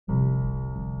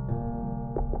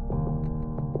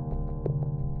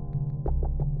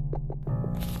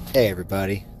Hey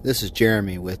everybody, this is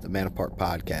Jeremy with the Man Apart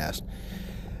Podcast.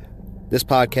 This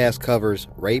podcast covers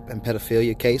rape and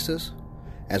pedophilia cases,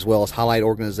 as well as highlight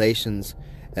organizations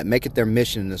that make it their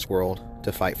mission in this world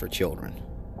to fight for children.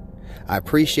 I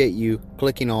appreciate you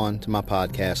clicking on to my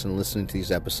podcast and listening to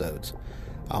these episodes.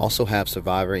 I also have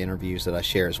survivor interviews that I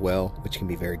share as well, which can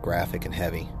be very graphic and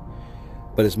heavy,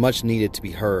 but is much needed to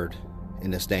be heard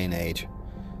in this day and age.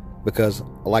 Because,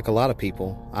 like a lot of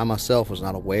people, I myself was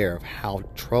not aware of how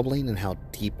troubling and how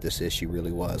deep this issue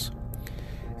really was,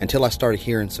 until I started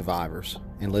hearing survivors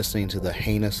and listening to the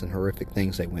heinous and horrific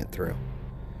things they went through.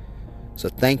 So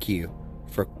thank you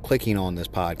for clicking on this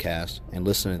podcast and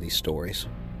listening to these stories.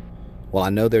 While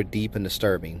I know they're deep and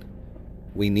disturbing,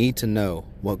 we need to know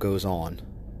what goes on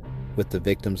with the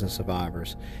victims and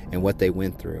survivors and what they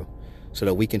went through, so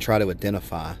that we can try to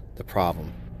identify the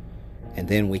problem, and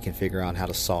then we can figure out how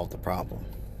to solve the problem.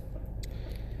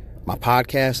 My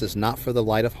podcast is not for the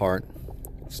light of heart.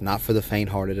 It's not for the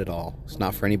faint-hearted at all. It's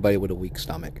not for anybody with a weak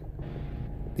stomach.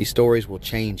 These stories will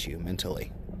change you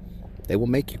mentally. They will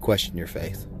make you question your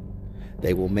faith.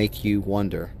 They will make you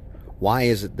wonder, why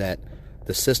is it that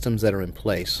the systems that are in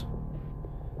place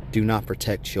do not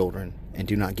protect children and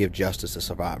do not give justice to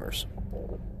survivors?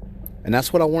 And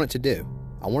that's what I want it to do.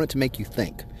 I want it to make you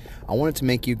think. I want it to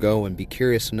make you go and be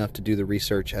curious enough to do the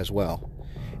research as well,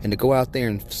 and to go out there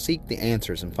and seek the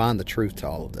answers and find the truth to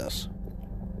all of this.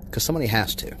 Because somebody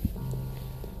has to.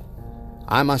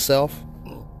 I myself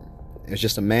was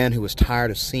just a man who was tired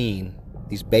of seeing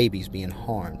these babies being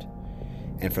harmed.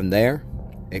 And from there,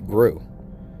 it grew.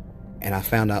 And I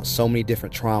found out so many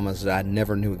different traumas that I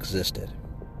never knew existed.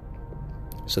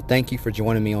 So thank you for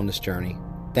joining me on this journey.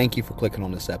 Thank you for clicking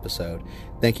on this episode.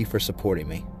 Thank you for supporting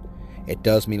me. It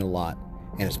does mean a lot,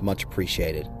 and it's much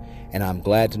appreciated. And I'm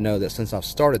glad to know that since I've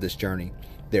started this journey,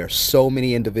 there are so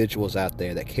many individuals out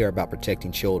there that care about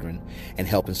protecting children and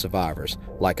helping survivors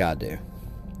like I do.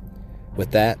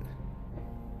 With that,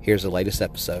 here's the latest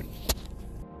episode.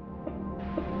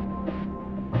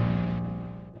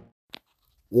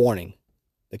 Warning: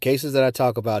 the cases that I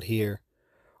talk about here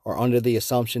are under the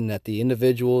assumption that the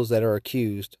individuals that are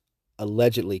accused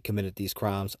allegedly committed these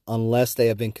crimes, unless they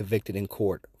have been convicted in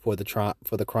court for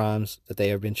the crimes that they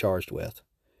have been charged with.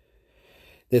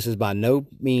 This is by no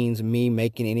means me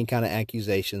making any kind of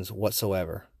accusations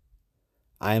whatsoever.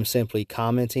 I am simply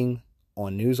commenting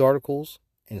on news articles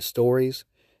and stories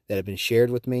that have been shared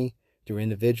with me through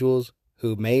individuals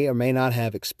who may or may not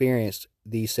have experienced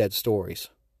these said stories.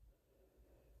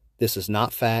 This is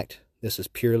not fact. This is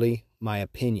purely my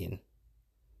opinion,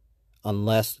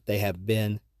 unless they have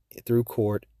been through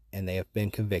court and they have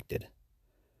been convicted.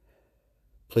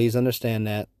 Please understand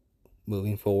that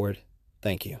moving forward.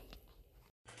 Thank you.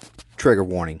 Trigger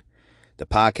warning: the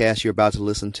podcast you're about to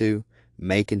listen to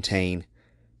may contain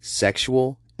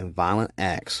sexual and violent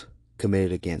acts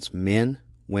committed against men,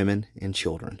 women, and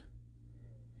children.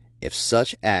 If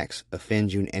such acts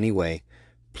offend you in any way,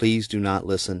 please do not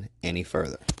listen any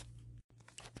further.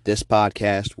 This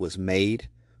podcast was made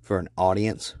for an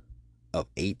audience of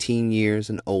 18 years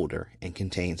and older and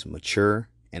contains mature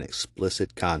and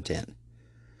explicit content.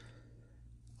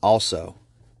 Also,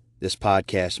 this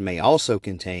podcast may also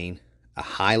contain a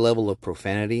high level of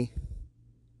profanity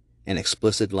and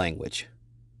explicit language.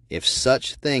 If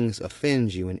such things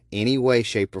offend you in any way,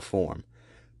 shape, or form,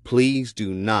 please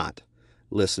do not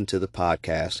listen to the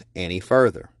podcast any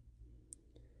further.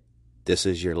 This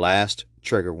is your last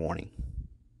trigger warning.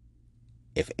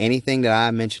 If anything that I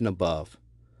mentioned above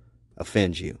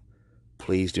offends you,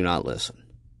 please do not listen.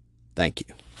 Thank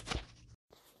you.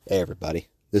 Hey everybody,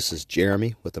 this is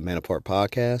Jeremy with the Man Apart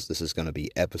Podcast. This is going to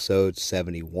be episode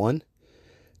 71,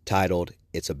 titled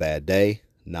It's a Bad Day,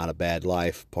 Not a Bad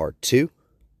Life, Part 2,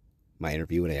 my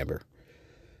interview with Amber.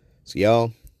 So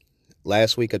y'all,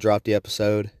 last week I dropped the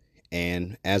episode,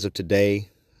 and as of today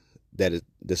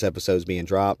this episode is being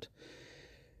dropped,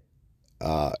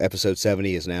 episode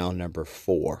 70 is now number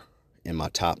 4 in my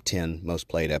top 10 most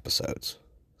played episodes.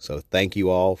 So thank you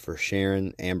all for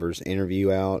sharing Amber's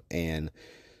interview out and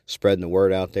spreading the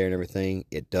word out there and everything.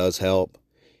 It does help.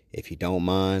 If you don't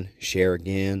mind, share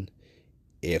again.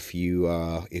 If you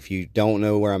don't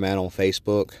know where I'm at on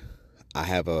Facebook, I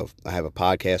have a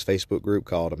podcast Facebook group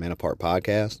called A Man Apart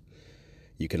Podcast.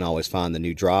 You can always find the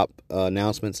new drop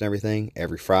announcements and everything.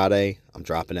 Every Friday, I'm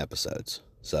dropping episodes.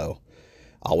 So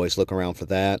always look around for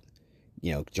that.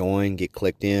 Join, get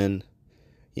clicked in,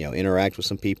 interact with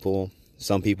some people.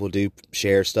 Some people do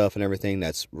share stuff and everything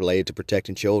that's related to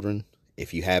protecting children.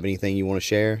 If you have anything you want to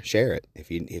share, share it.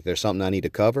 If there's something I need to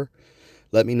cover,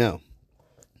 let me know.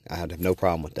 I have no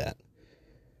problem with that.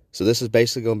 So this is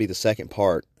basically going to be the second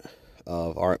part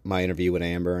of my interview with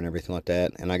Amber and everything like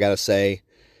that. And I got to say,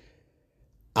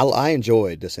 I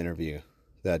enjoyed this interview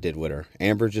that I did with her.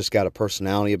 Amber just got a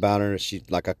personality about her. She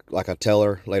like I tell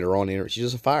her later on, she's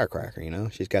just a firecracker. You know,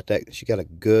 she got a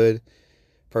good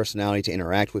personality to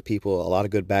interact with people, a lot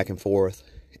of good back and forth,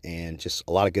 and just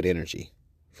a lot of good energy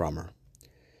from her.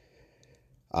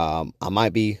 I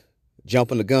might be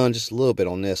jumping the gun just a little bit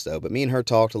on this though, but me and her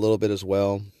talked a little bit as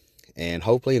well, and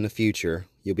hopefully in the future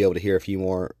you'll be able to hear a few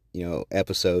more,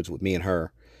 episodes with me and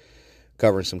her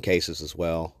covering some cases as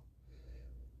well,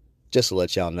 just to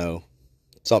let y'all know,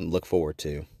 something to look forward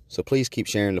to. So please keep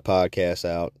sharing the podcast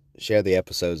out, share the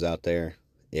episodes out there.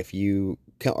 If you're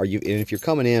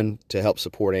coming in to help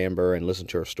support Amber and listen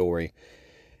to her story,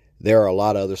 there are a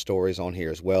lot of other stories on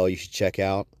here as well you should check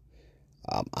out.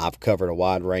 I've covered a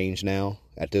wide range now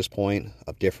at this point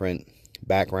of different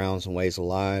backgrounds and ways of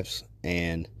lives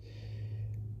and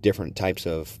different types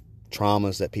of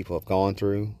traumas that people have gone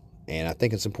through. And I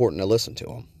think it's important to listen to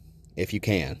them if you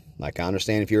can. Like, I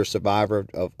understand if you're a survivor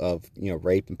of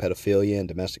rape and pedophilia and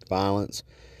domestic violence,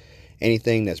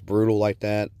 anything that's brutal like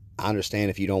that, I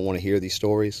understand if you don't want to hear these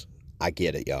stories. I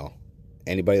get it, y'all.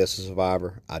 Anybody that's a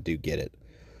survivor, I do get it.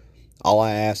 All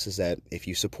I ask is that if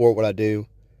you support what I do,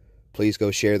 please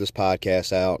go share this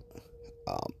podcast out.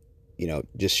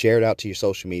 Just share it out to your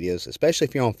social medias, especially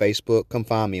if you're on Facebook. Come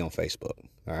find me on Facebook,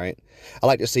 all right? I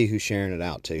like to see who's sharing it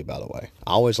out too, by the way.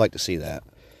 I always like to see that.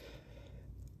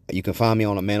 You can find me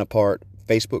on a Man Apart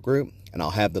Facebook group, and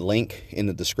I'll have the link in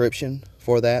the description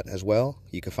for that as well.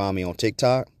 You can find me on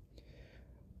TikTok.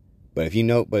 But if you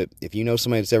know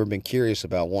somebody that's ever been curious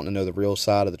about wanting to know the real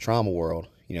side of the trauma world,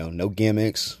 no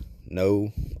gimmicks,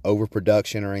 no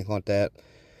overproduction or anything like that,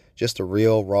 just the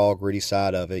real, raw, gritty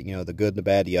side of it, the good, the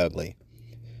bad, the ugly.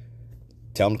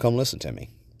 Tell them to come listen to me.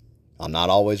 I'm not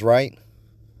always right,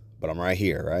 but I'm right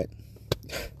here, right?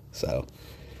 So,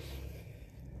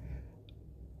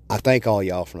 I thank all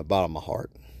y'all from the bottom of my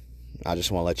heart. I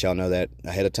just want to let y'all know that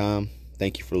ahead of time.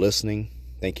 Thank you for listening.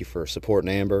 Thank you for supporting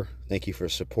Amber. Thank you for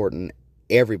supporting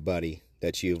everybody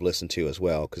that you've listened to as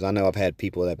well, because I know I've had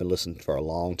people that have been listening for a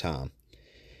long time.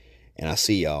 And I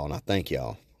see y'all, and I thank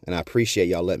y'all. And I appreciate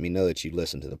y'all letting me know that you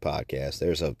listen to the podcast.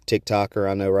 There's a TikToker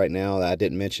I know right now that I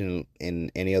didn't mention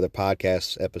in any other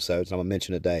podcast episodes. I'm going to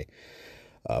mention today.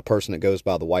 A person that goes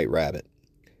by the White Rabbit.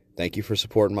 Thank you for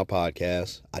supporting my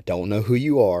podcast. I don't know who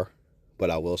you are,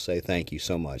 but I will say thank you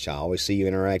so much. I always see you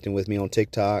interacting with me on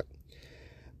TikTok.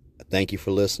 Thank you for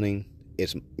listening.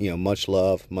 It's, much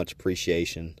love, much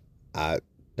appreciation. I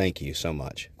thank you so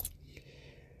much.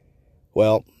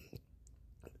 Well,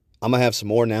 I'm going to have some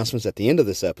more announcements at the end of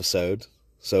this episode.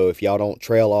 So if y'all don't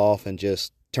trail off and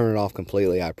just turn it off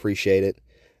completely, I appreciate it.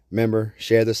 Remember,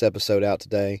 share this episode out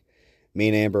today. Me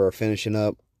and Amber are finishing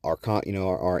up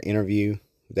our interview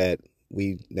that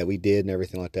we did and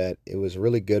everything like that. It was a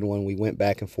really good one. We went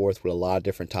back and forth with a lot of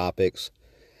different topics,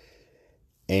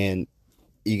 and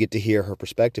you get to hear her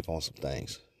perspective on some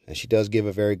things. And she does give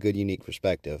a very good, unique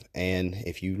perspective. And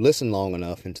if you listen long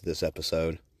enough into this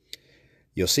episode,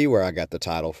 you'll see where I got the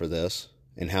title for this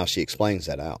and how she explains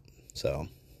that out. So,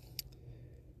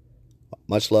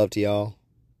 much love to y'all.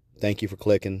 Thank you for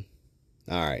clicking.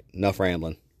 All right, enough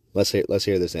rambling. Let's hear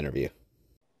this interview.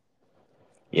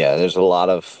 Yeah, there's a lot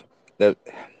of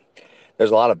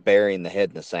burying the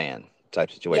head in the sand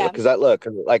type situation. Because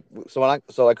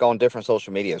like on different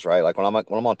social medias, right? Like when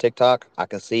I'm on TikTok, I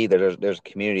can see that there's a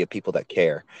community of people that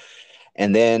care.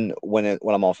 And then when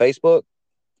I'm on Facebook,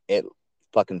 it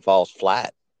fucking falls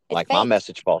flat. Like fake. My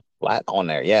message falls flat on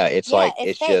there. Yeah, it's fake.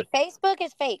 Just Facebook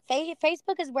is fake.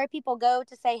 Facebook is where people go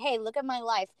to say, "Hey, look at my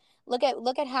life. Look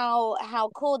at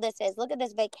how cool this is. Look at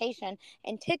this vacation."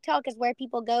 And TikTok is where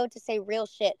people go to say real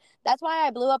shit. That's why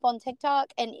I blew up on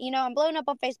TikTok, and I'm blowing up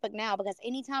on Facebook now because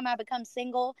anytime I become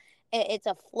single, it's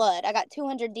a flood. I got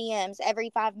 200 DMs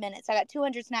every 5 minutes. I got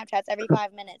 200 Snapchats every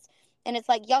 5 minutes. And it's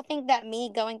like, y'all think that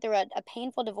me going through a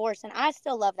painful divorce, and I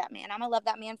still love that man. I'm going to love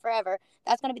that man forever.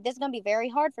 This is going to be very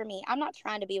hard for me. I'm not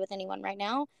trying to be with anyone right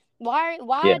now. Why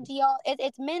do y'all,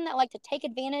 it's men that like to take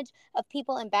advantage of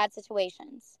people in bad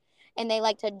situations. And they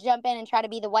like to jump in and try to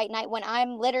be the white knight when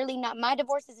I'm literally not, my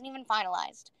divorce isn't even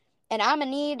finalized. And I'm going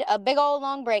to need a big old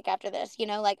long break after this.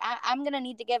 I'm going to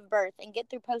need to give birth and get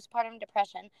through postpartum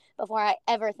depression before I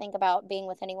ever think about being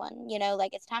with anyone.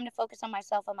 It's time to focus on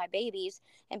myself and my babies.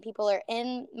 And people are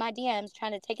in my DMs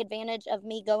trying to take advantage of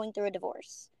me going through a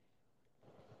divorce.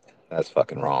 That's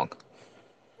fucking wrong.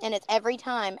 And it's every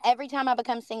time I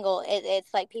become single,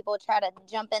 it's like people try to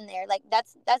jump in there. Like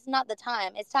that's not the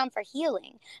time. It's time for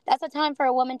healing. That's a time for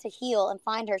a woman to heal and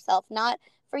find herself, not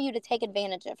for you to take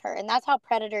advantage of her. And that's how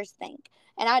predators think.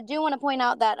 And I do want to point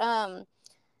out that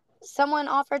someone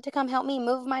offered to come help me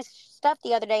move my stuff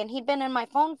the other day, and he'd been in my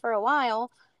phone for a while.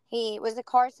 He was a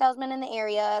car salesman in the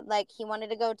area, like he wanted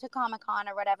to go to Comic-Con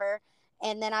or whatever.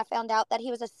 And then I found out that he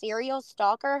was a serial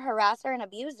stalker, harasser, and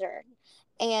abuser.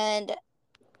 And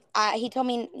he told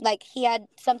me like he had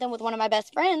something with one of my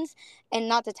best friends and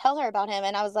not to tell her about him.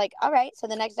 And I was like, all right. So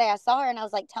the next day I saw her and I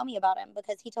was like, tell me about him,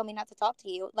 because he told me not to talk to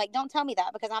you. Like, don't tell me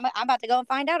that, because I'm about to go and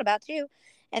find out about you.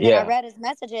 And then I Yeah. read his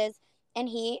messages, and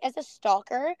he is a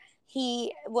stalker.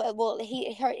 It's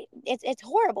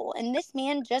horrible. And this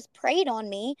man just preyed on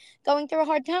me going through a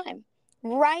hard time.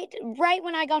 Right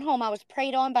when I got home, I was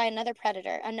preyed on by another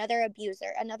predator, another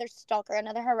abuser, another stalker,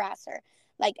 another harasser.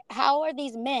 Like, how are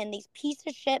these men, these piece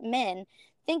of shit men,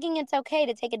 thinking it's okay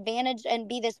to take advantage and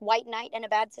be this white knight in a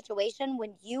bad situation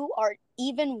when you are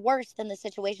even worse than the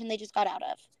situation they just got out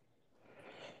of?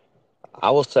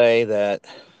 I will say that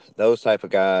those type of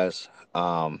guys,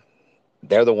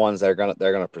 they're the ones that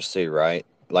they're gonna pursue, right?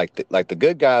 Like the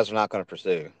good guys are not gonna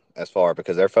pursue as far,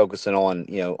 because they're focusing on,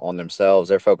 on themselves.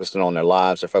 They're focusing on their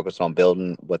lives. They're focused on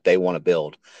building what they want to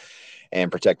build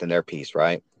and protecting their peace,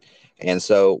 right? And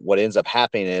so what ends up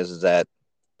happening is that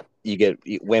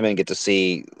women get to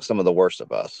see some of the worst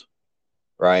of us,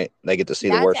 right? They get to see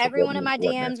the That's worst of everyone in my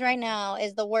what men. DMs right now,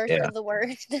 is the worst Yeah, of the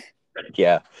worst.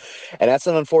 yeah, and that's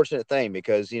an unfortunate thing,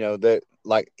 because you know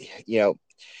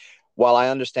while I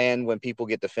understand when people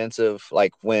get defensive,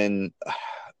 like when,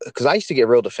 because I used to get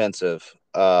real defensive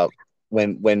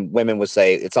when women would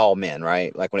say it's all men,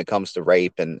 right? Like when it comes to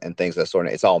rape and things of that sort,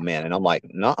 it's all men, and I'm like,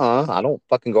 nuh-uh, I don't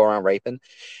fucking go around raping,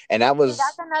 and that See,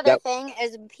 that's was another that, thing,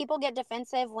 is people get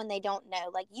defensive when they don't know.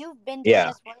 Like, you've been doing yeah,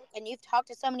 this work and you've talked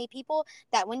to so many people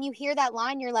that when you hear that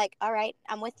line, you're like, all right,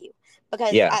 I'm with you.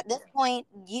 Because yeah, at this point,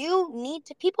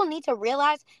 people need to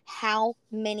realize how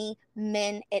many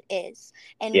men it is.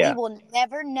 And we yeah, will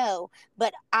never know.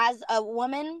 But as a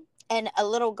woman and a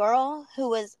little girl who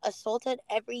was assaulted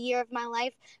every year of my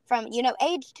life from,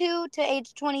 age 2 to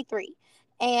age 23.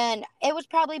 And it was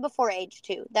probably before age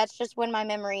 2. That's just when my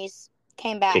memories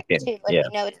came back kick in, too.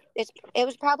 And yeah, it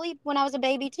was probably when I was a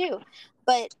baby too.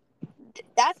 But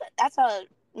that's a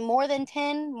more than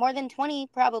 10, more than 20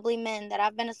 probably men that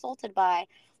I've been assaulted by,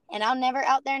 and I'll never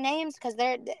out their names because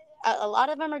a lot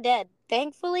of them are dead.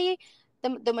 Thankfully,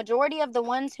 the majority of the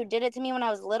ones who did it to me when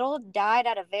I was little died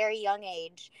at a very young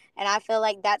age, and I feel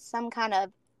like that's some kind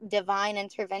of divine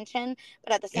intervention.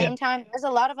 But at the yeah. same time, there's a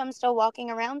lot of them still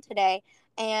walking around today,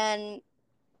 and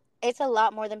it's a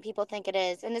lot more than people think it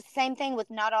is. And it's the same thing with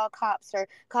not all cops, or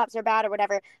cops are bad or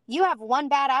whatever. You have one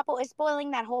bad apple, is spoiling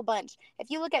that whole bunch.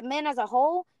 If you look at men as a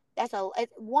whole,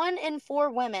 1 in 4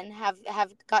 women have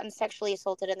gotten sexually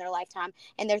assaulted in their lifetime,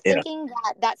 and they're Yeah. thinking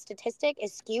that that statistic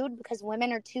is skewed because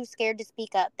women are too scared to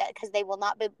speak up, that because they will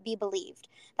not be believed.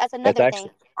 That's That's another thing.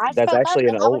 actually I that's spoke up actually an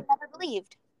and I was old never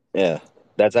believed. yeah.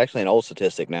 That's actually an old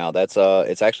statistic now.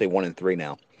 It's actually 1 in 3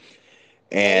 now.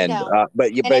 There you And go. And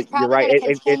but it's you're probably right. going to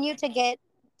It continue to get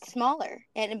smaller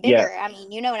and yeah. bigger. I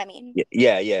mean, you know what I mean.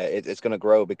 Yeah. It's going to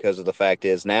grow, because of the fact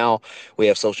is now we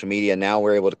have social media. Now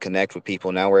we're able to connect with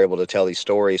people. Now we're able to tell these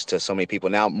stories to so many people.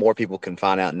 Now more people can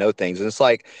find out and know things. And it's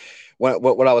like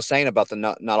what I was saying about the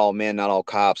not all men, not all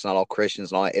cops, not all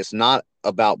Christians, and all that. It's not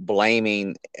about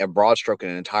blaming and broad stroking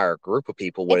an entire group of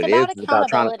people. What It's it is about about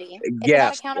trying to, accountability. It's about yes,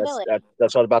 that's accountability. that's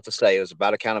that's what I was about to say. It was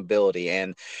about accountability,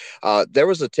 and there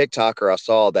was a TikToker I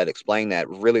saw that explained that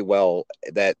really well,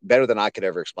 that better than I could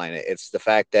ever explain it. It's the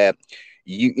fact that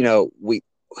we,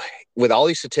 with all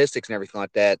these statistics and everything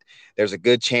like that, there's a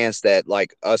good chance that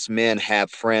like us men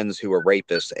have friends who are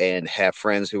rapists and have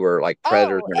friends who are like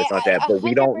predators Oh, and everything like that, but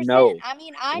we don't 100%. know. I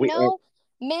mean, I We know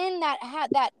men that have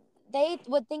that they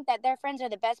would think that their friends are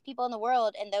the best people in the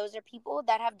world, and those are people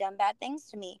that have done bad things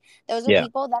to me. Those are Yeah,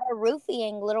 people that are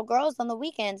roofing little girls on the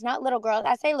weekends. Not little girls.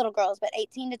 I say little girls, but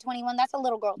 18 to 21, that's a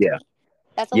little girl to yeah, me.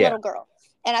 That's a yeah, little girl.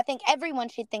 And I think everyone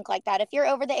should think like that. If you're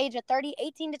over the age of 30,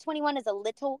 18 to 21 is a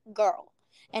little girl.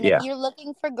 And if yeah, you're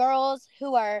looking for girls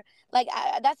who are like,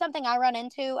 that's something I run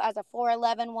into as a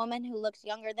 4'11" woman who looks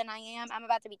younger than I am. I'm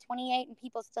about to be 28, and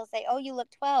people still say, oh, you look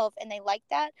 12, and they like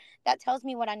that. That tells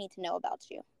me what I need to know about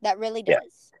you. That really yeah,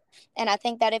 does. And I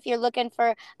think that if you're looking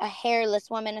for a hairless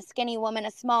woman, a skinny woman,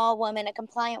 a small woman, a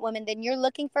compliant woman, then you're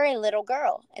looking for a little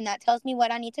girl. And that tells me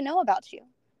what I need to know about you.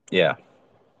 yeah,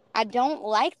 I don't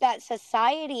like that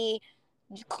society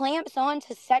clamps on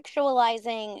to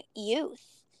sexualizing youth.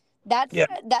 That's Yeah.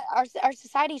 that our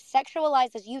society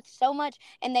sexualizes youth so much,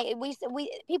 and we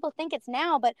people think it's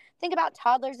now, but think about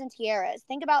toddlers and tiaras.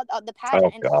 Think about the Oh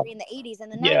pageant God. industry in the 80s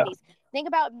and the Yeah. 90s. Think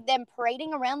about them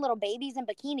parading around little babies in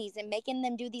bikinis and making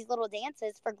them do these little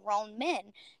dances for grown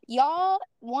men. Y'all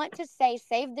want to say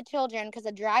save the children because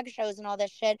of drag shows and all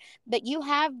this shit, but you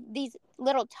have these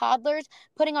little toddlers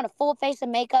putting on a full face of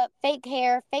makeup, fake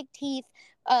hair, fake teeth,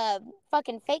 uh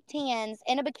fucking fake tans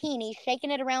in a bikini shaking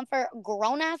it around for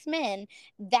grown ass men.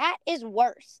 That is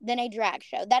worse than a drag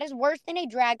show. That is worse than a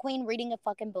drag queen reading a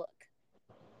fucking book.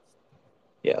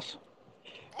 Yes.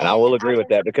 And I And will I agree with just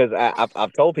that because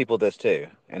I've told people this too,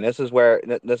 and this is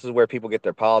where people get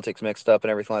their politics mixed up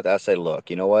and everything like that. I say, look,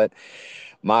 you know what?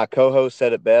 My co-host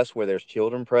said it best: where there's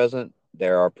children present,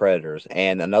 there are predators.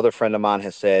 And another friend of mine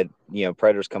has said,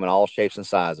 predators come in all shapes and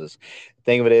sizes. The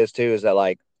thing of it is too is that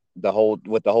like the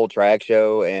whole drag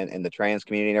show and the trans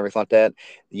community and everything like that.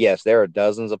 Yes, there are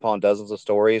dozens upon dozens of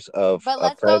stories but of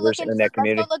predators in that let's go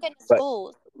community, look into but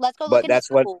schools. Let's go look but into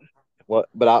that's what schools.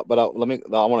 let me.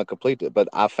 I want to complete it. But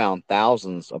I found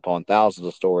thousands upon thousands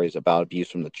of stories about abuse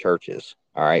from the churches.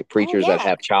 All right, Oh preachers that yeah.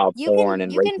 have child porn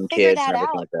and You can raping figure kids that and everything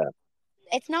out. like that.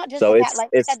 It's not just So the cat, like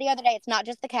we it's said the other day, it's not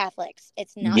just the Catholics.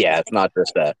 It's not yeah, just it's the not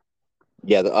just Catholics. that.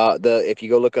 Yeah, the if you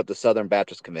go look up the Southern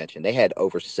Baptist Convention, they had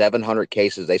over 700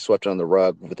 cases they swept under the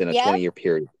rug within a Yep. 20-year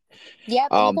period. Yep.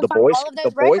 And you can find all of The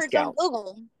those Boy records on Scouts.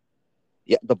 Google.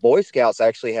 Yeah, the Boy Scouts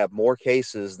actually have more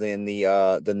cases than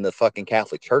the fucking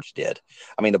Catholic Church did.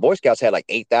 I mean, the Boy Scouts had like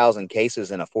 8,000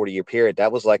 cases in a 40-year period.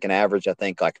 That was like an average, I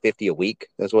think, like 50 a week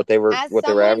is As what they were someone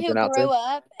who averaging out to. grew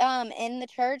up in the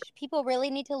church, people really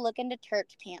need to look into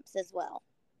church camps as well.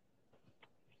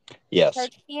 Yes,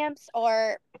 Church camps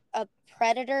are a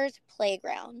predator's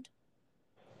playground.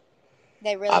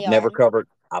 They really are.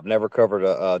 I've never covered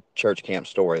a church camp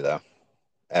story though.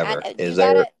 And Ever. Is you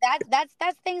there? gotta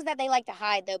that's things that they like to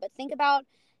hide though. But think about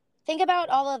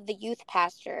all of the youth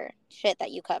pastor shit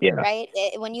that you cover, Yeah, right?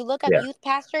 When you look up yeah. youth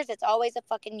pastors, it's always a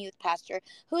fucking youth pastor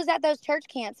who's at those church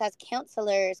camps as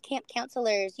counselors, camp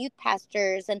counselors, youth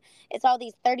pastors, and it's all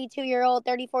these 32-year-old,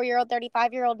 34-year-old,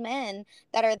 35-year-old men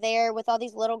that are there with all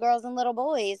these little girls and little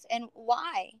boys. And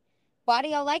why? Why do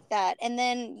y'all like that? And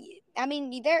then, I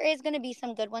mean, there is going to be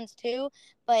some good ones too,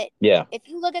 but Yeah. if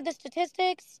you look at the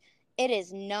statistics, it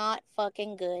is not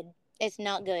fucking good. It's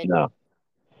not good. No.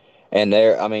 And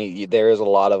I mean, there is a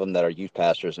lot of them that are youth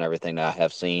pastors and everything that I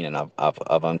have seen and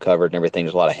I've uncovered and everything.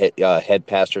 There's a lot of head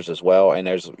pastors as well, and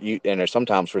there's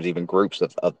sometimes there's even groups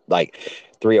of like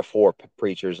three or four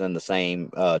preachers in the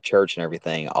same church and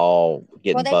everything, all Well,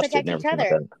 getting they busted protect and each everything like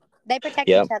other. that. They protect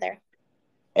Yeah. each other.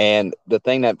 And the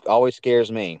thing that always scares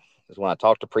me is when I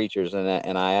talk to preachers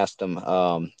and I ask them,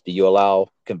 do you allow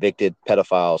convicted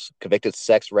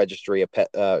sex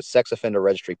offender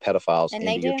registry pedophiles And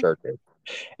they into your do. churches?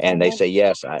 And And they they say do.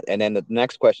 yes. And then the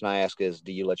next question I ask is,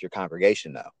 do you let your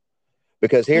congregation know? Nope.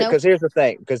 Because here's the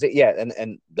thing, yeah,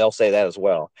 and they'll say that as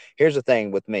well. Here's the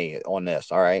thing with me on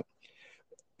this. All right,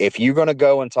 if you're going to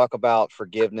go and talk about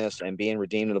forgiveness and being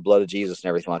redeemed in the blood of Jesus and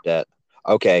everything like that,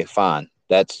 okay, fine.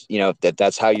 That's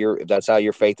that's how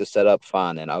your faith is set up.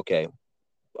 Fine, and okay,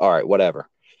 all right, whatever.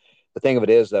 The thing of it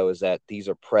is, though, is that these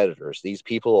are predators. These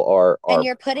people And are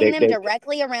you're putting they, them they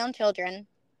directly around children.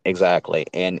 exactly.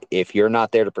 And if you're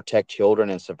not there to protect children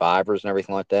and survivors and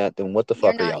everything like that, then what the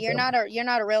fuck are y'all doing? You're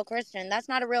not a real Christian. That's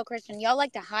not a real Christian. Y'all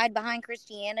like to hide behind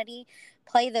Christianity,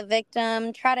 play the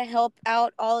victim, try to help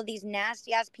out all of these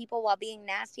nasty ass people while being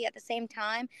nasty at the same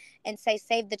time and say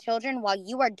save the children while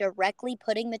you are directly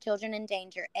putting the children in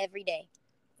danger every day.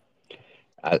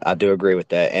 I do agree with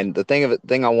that. And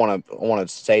thing I want to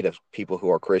say to people who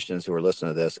are Christians who are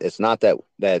listening to this, it's not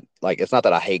it's not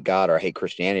that I hate God or I hate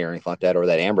Christianity or anything like that, or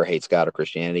that Amber hates God or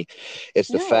Christianity. No. It's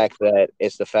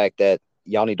the fact that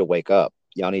y'all need to wake up.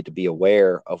 Y'all need to be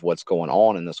aware of what's going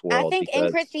on in this I world think in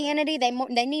because Christianity they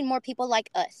need more people like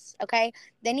us, okay?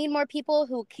 They need more people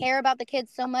who care about the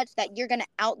kids so much that you're going to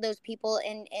out those people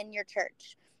in your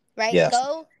church. Right? yes,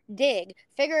 Go dig,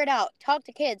 figure it out. Talk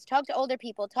to kids, talk to older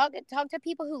people, talk to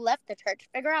people who left the church,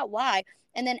 figure out why,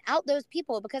 and then out those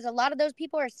people because a lot of those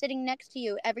people are sitting next to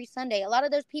you every Sunday. A lot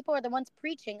of those people are the ones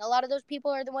preaching. A lot of those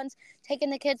people are the ones taking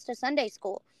the kids to Sunday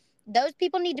school. Those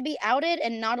people need to be outed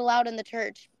and not allowed in the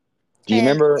church. do you And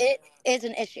remember? it is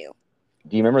an issue.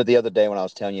 Do you remember the other day when I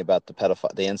was telling you about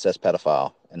the incest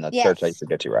pedophile in the church I used Yes. to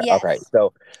go to? Right. Okay. Yes.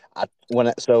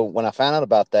 So when I found out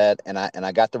about that and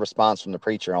I got the response from the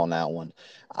preacher on that one,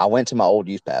 I went to my old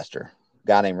youth pastor, a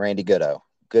guy named Randy Goodo,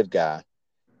 good guy,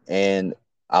 and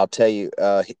I'll tell you,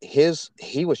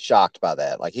 he was shocked by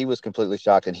that. Like he was completely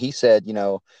shocked, and he said,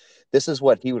 this is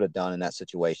what he would have done in that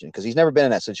situation, because he's never been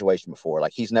in that situation before.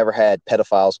 Like, he's never had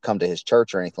pedophiles come to his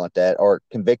church or anything like that, or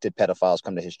convicted pedophiles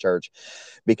come to his church,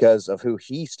 because of who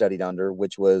he studied under,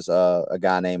 which was a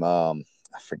guy named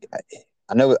I forget.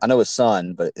 I know his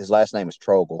son, but his last name is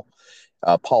Trogel.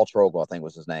 Paul Trogel, I think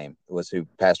was his name, was who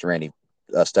Pastor Randy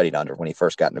studied under when he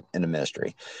first got into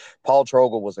ministry. Paul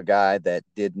Trogel was a guy that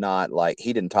did not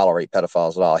he didn't tolerate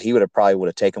pedophiles at all. He probably would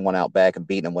have taken one out back and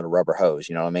beaten him with a rubber hose.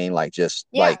 You know what I mean? Like, just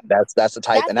Yeah. that's the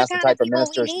type, and That's that's the the kind of type of people we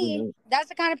ministers. need. That's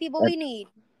the kind of people we need.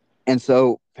 And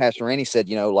so Pastor Randy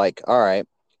said, all right,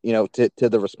 to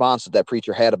the response that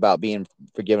preacher had about being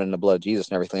forgiven in the blood of Jesus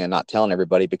and everything, and not telling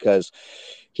everybody, because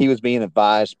he was being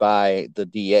advised by the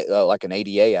DA, like an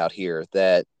ADA out here,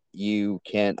 that you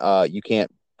can't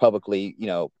publicly,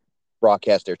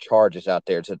 broadcast their charges out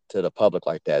there to the public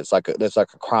like that. It's like a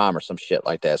crime or some shit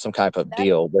like that, some type of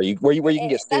deal where you can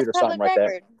get sued or something like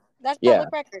that. That's Yeah.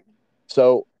 public record.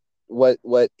 So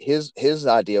what his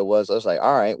idea was, I was like,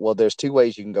 all right, well, there's two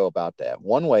ways you can go about that.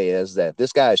 One way is that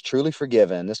this guy is truly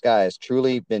forgiven, this guy has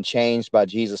truly been changed by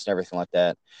Jesus and everything like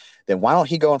that. Then why don't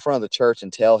he go in front of the church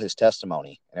and tell his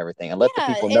testimony and everything, and let the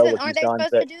people know what he's done?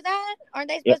 Aren't they supposed to do that? Aren't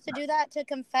they supposed to do that, to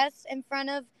confess in front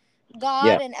of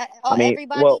God and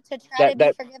everybody to try to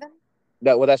be forgiven?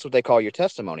 Well, that's what they call your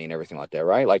testimony and everything like that,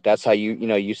 right? Like, that's how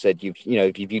you said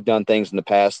if you've done things in the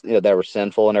past that were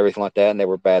sinful and everything like that, and they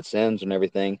were bad sins and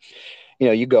everything,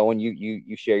 you go and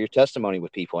you share your testimony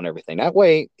with people and everything. That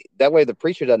way the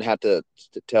preacher doesn't have to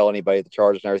tell anybody the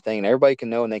charges and everything, and everybody can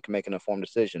know and they can make an informed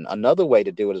decision. Another way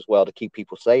to do it as well, to keep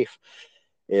people safe,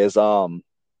 is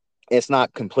it's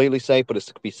not completely safe, but it's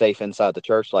to be safe inside the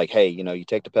church. Like, hey, you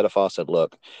take the pedophile, said,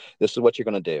 look, this is what you're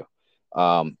going to do.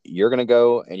 You're going to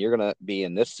go and you're going to be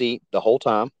in this seat the whole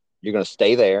time. You're going to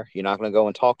stay there. You're not going to go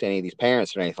and talk to any of these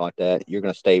parents or anything like that. You're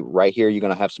going to stay right here. You're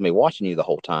going to have somebody watching you the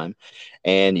whole time,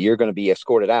 and you're going to be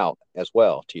escorted out as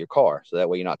well to your car. So that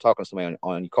way you're not talking to somebody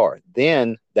on your car.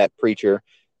 Then that preacher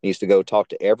needs to go talk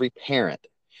to every parent,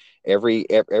 every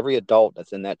adult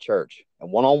that's in that church,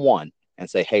 and one-on-one, and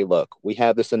say, hey, look, we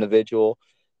have this individual.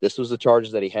 This was the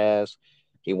charges that he has.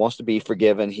 He wants to be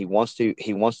forgiven. He wants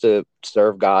to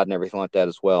serve God and everything like that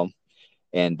as well.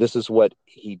 And this is what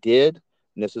he did.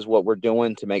 And this is what we're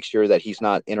doing to make sure that he's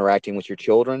not interacting with your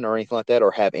children or anything like that,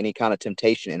 or have any kind of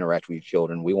temptation to interact with your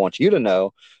children. We want you to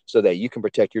know so that you can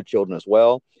protect your children as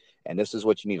well. And this is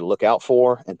what you need to look out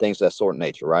for, and things of that sort of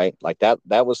nature, right? Like that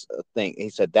was a thing. He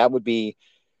said that would be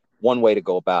one way to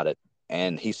go about it.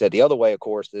 And he said the other way, of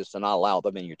course, is to not allow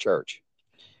them in your church.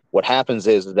 What happens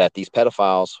is that these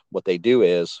pedophiles, what they do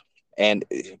is, and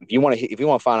if you want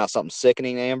to find out something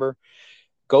sickening, Amber,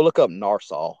 go look up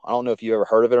NARSOL. I don't know if you ever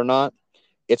heard of it or not.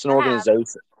 It's an organization.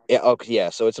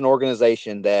 So it's an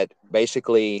organization that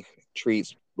basically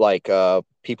treats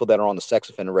people that are on the sex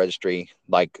offender registry.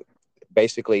 Like,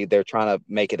 basically, they're trying to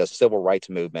make it a civil rights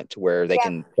movement to where they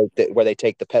can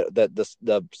take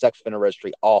the sex offender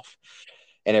registry off,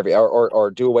 and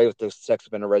or do away with the sex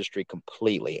offender registry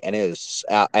completely. And it is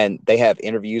and they have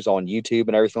interviews on YouTube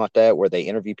and everything like that, where they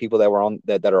interview people that were on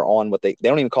that are on what they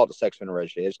don't even call it the sex offender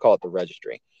registry, they just call it the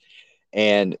registry.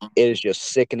 And it is just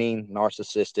sickening,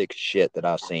 narcissistic shit that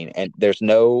I've seen. And there's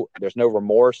no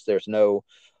remorse, there's no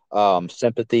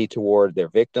sympathy toward their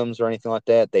victims or anything like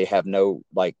that. They have no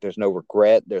there's no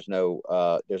regret, there's no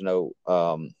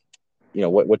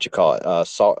what you call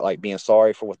it, being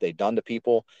sorry for what they've done to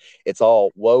people. It's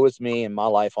all woe is me and my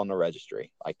life on the registry.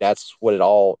 Like, that's what it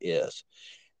all is.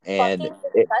 And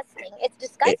disgusting. It's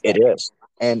disgusting. It is.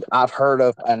 And I've heard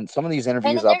of, and some of these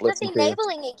interviews I've listened to. They're just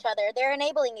enabling each other. They're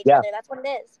enabling each other. That's what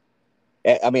it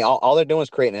is. I mean, all they're doing is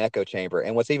creating an echo chamber.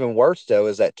 And what's even worse, though,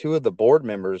 is that two of the board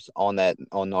members on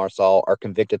NARSOL are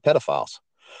convicted pedophiles.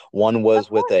 One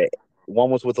was with a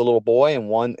little boy, and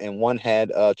one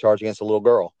had a charge against a little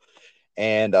girl.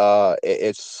 And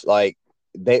it's like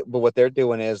but what they're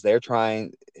doing is they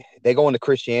go into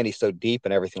Christianity so deep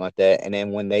and everything like that. And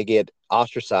then when they get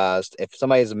ostracized, if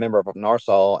somebody is a member of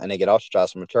NARSOL and they get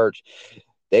ostracized from a church,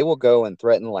 they will go and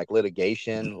threaten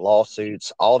litigation,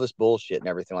 lawsuits, all this bullshit and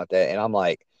everything like that. And I'm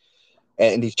like,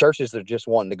 and these churches are just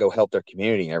wanting to go help their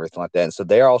community and everything like that. And so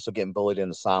they're also getting bullied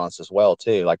into silence as well,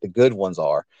 too. Like, the good ones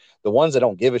are. The ones that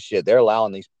don't give a shit, they're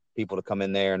allowing these people to come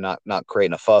in there and not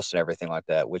creating a fuss and everything like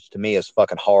that, which to me is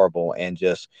fucking horrible. And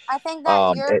just, I think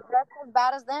that you're just as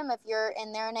bad as them if you're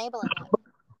in there enabling them.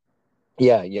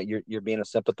 Yeah, you're being a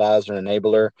sympathizer and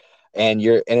enabler, and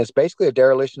it's basically a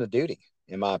dereliction of duty,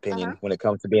 in my opinion, when it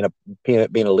comes to being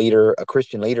a leader, a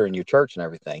Christian leader in your church and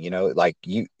everything.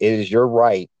 It is your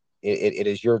right, it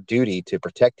is your duty to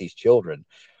protect these children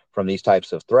from these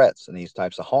types of threats and these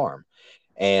types of harm.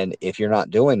 And if you're not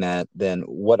doing that, then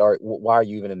why are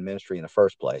you even in ministry in the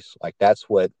first place? Like that's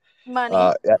what Money,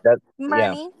 yeah,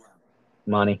 money.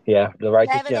 money, yeah, the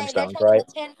righteous They're gemstones, taking right?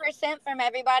 the 10% from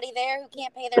everybody there who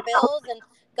can't pay their bills and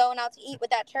going out to eat with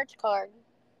that church card.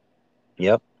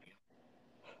 Yep.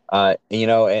 And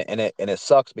it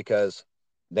sucks because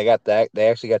they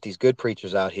actually got these good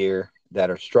preachers out here that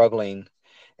are struggling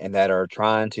and that are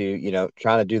trying to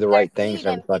do the They're right things and feeding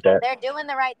everything like people. that. They're doing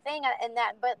the right thing, and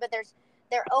that, but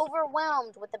they're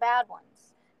overwhelmed with the bad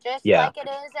ones. Just Yeah, like it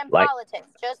is in like politics,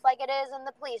 just like it is in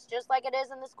the police, just like it is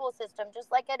in the school system,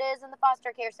 just like it is in the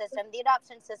foster care system, the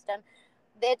adoption system.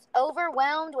 It's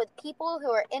overwhelmed with people who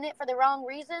are in it for the wrong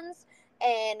reasons,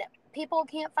 and people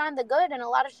can't find the good in a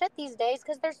lot of shit these days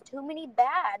because there's too many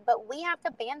bad. But we have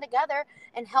to band together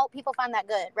and help people find that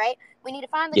good, right? We need to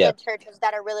find the yeah, good churches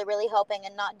that are really, really helping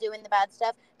and not doing the bad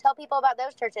stuff. Tell people about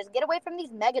those churches. Get away from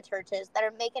these mega churches that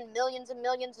are making millions and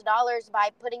millions of dollars by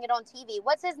putting it on TV.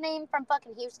 What's his name from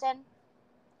fucking Houston?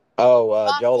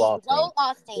 oh, Joel Austin. Osteen. Joel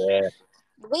Austin. Yeah.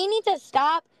 We need to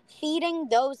stop feeding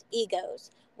those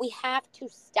egos. We have to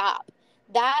stop.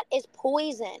 That is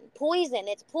poison. Poison.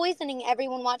 It's poisoning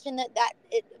everyone watching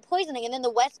poisoning. And then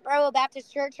the Westboro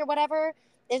Baptist Church or whatever.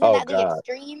 Isn't Oh that the God.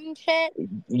 extreme shit?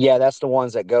 Yeah, that's the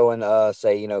ones that go and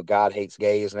say, God hates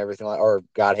gays and everything, or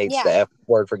God hates the Yeah. F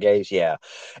word for gays. Yeah,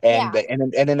 Yeah.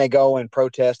 and then they go and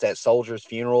protest at soldiers'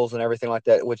 funerals and everything like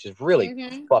that, which is really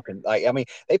Mm-hmm. fucking, like, I mean,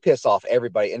 they piss off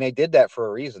everybody, and they did that for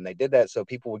a reason. They did that so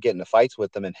people would get into fights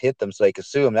with them and hit them so they could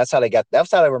sue them. That's how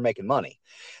they were making money.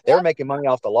 They were Yep. making money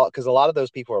off the law because a lot of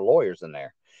those people are lawyers in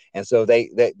there, and so they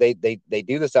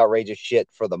do this outrageous shit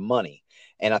for the money.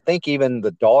 And I think even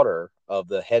the daughter of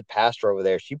the head pastor over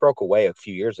there, she broke away a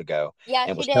few years ago Yeah,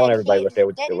 and she was telling did. everybody She what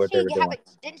they were doing.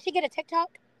 didn't she get a TikTok?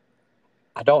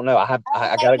 I don't know. Oh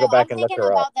I got wait, to go no, I'm back and look thinking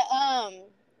her up. about the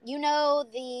you know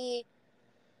the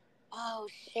oh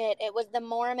shit, it was the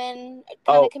Mormon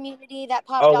kind of Oh, community that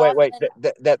popped wait, off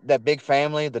and that big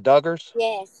family, the Duggars.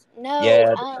 yes. No,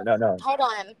 Yeah, no. hold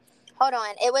on. Hold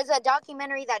on. It was a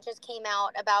documentary that just came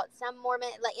out about some Mormon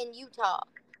like in Utah.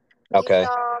 Okay.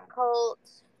 Utah cult.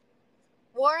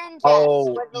 Warren Jeffs Oh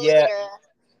was the yeah, leader.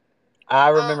 I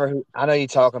Um remember who. I know you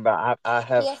talking about. I he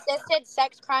have. assisted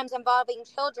sex crimes involving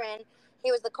children.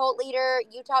 He was the cult leader,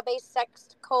 Utah-based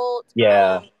sex cult,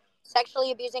 Yeah.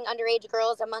 sexually abusing underage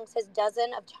girls amongst his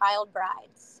dozen of child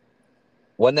brides.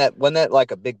 Wasn't that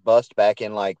like a big bust back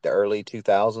in like the early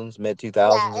 2000s, mid Yeah,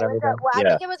 2000s and it was everything? well, I Yeah.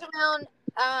 think it was around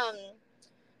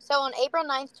so on April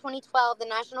 9th, 2012, the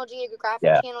National Geographic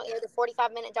Yeah. Channel aired a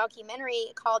 45-minute documentary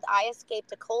called I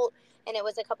Escaped a Cult, and it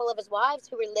was a couple of his wives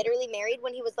who were literally married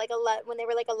when he was like when they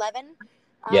were like 11.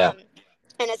 Yeah.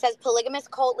 And it says polygamous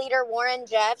cult leader Warren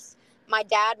Jeffs, my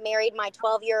dad married my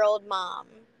 12-year-old mom.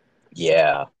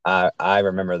 Yeah. I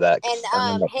remember that. And I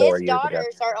remember that his 4 years ago.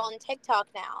 daughters are on TikTok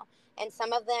now, and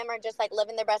some of them are just like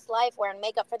living their best life, wearing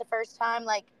makeup for the first time.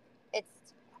 Like, it's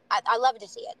I love to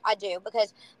see it. I do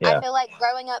because I Yeah. feel like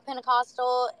growing up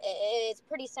Pentecostal is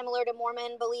pretty similar to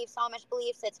Mormon beliefs, Amish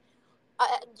beliefs. It's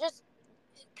just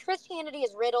Christianity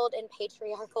is riddled in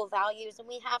patriarchal values, and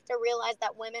we have to realize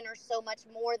that women are so much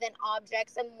more than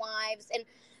objects and wives, and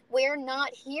we're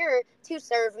not here to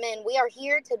serve men. We are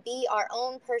here to be our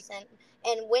own person.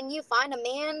 And when you find a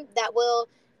man that will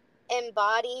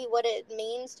embody what it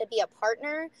means to be a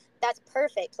partner, that's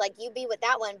perfect. Like, you be with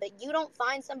that one, but you don't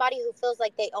find somebody who feels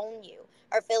like they own you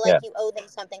or feel like Yeah. you owe them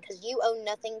something, because you owe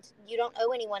nothing. You don't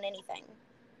owe anyone anything.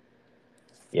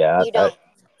 Yeah. You don't.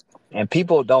 And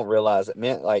people don't realize that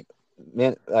men like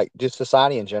just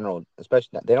society in general,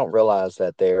 especially, they don't realize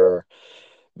that they're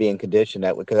being conditioned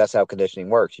that way, because that's how conditioning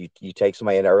works. You take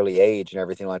somebody at an early age and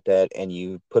everything like that, and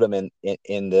you put them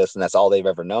in this, and that's all they've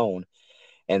ever known.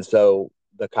 And so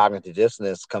the cognitive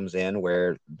dissonance comes in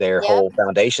where their Yep. whole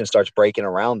foundation starts breaking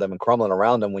around them and crumbling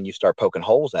around them when you start poking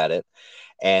holes at it.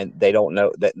 And they don't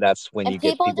know that that's when And you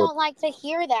get people people. don't like to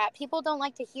hear that. People don't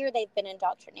like to hear they've been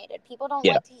indoctrinated. People don't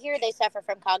Yeah. like to hear they suffer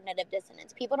from cognitive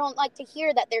dissonance. People don't like to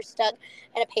hear that they're stuck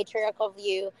in a patriarchal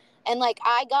view. And like,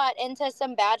 I got into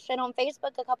some bad shit on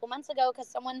Facebook a couple months ago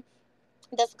because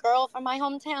this girl from my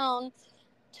hometown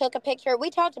took a picture. We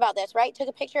talked about this, right? Took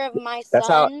a picture of my That's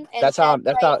how son and said, pray.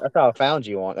 that's how I found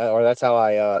you on, or that's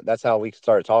how we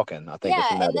started talking. I think it's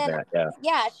Yeah, in that and then event. Yeah.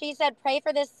 yeah, she said, "Pray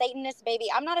for this Satanist baby."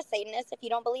 I'm not a Satanist. If you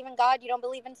don't believe in God, you don't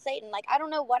believe in Satan. Like, I don't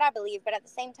know what I believe, but at the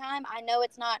same time, I know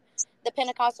it's not the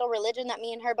Pentecostal religion that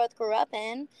me and her both grew up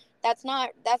in. That's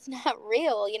not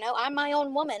real. I'm my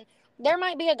own woman. There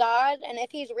might be a God, and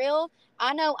if he's real,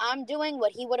 I know I'm doing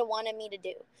what he would have wanted me to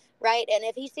do, right? And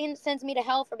if sends me to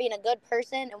hell for being a good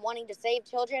person and wanting to save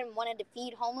children and wanting to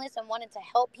feed homeless and wanting to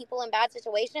help people in bad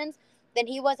situations, then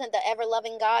he wasn't the ever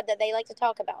loving God that they like to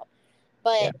talk about.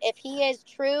 Yeah. But if he is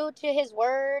true to his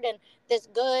word and this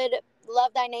good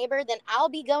love thy neighbor, then I'll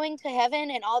be going to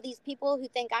heaven, and all these people who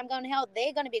think I'm going to hell,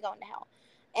 they're going to be going to hell.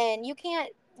 And you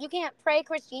can't pray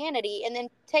Christianity and then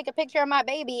take a picture of my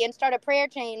baby and start a prayer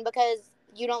chain because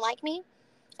you don't like me,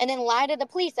 and then lie to the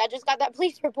police. I just got that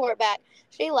police report back.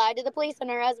 She lied to the police, and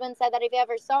her husband said that if he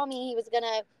ever saw me, he was going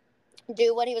to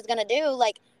do what he was going to do,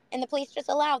 like, and the police just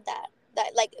allowed that,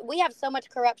 like, we have so much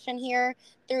corruption here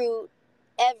through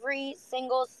every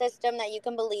single system that you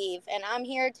can believe, and I'm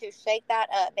here to shake that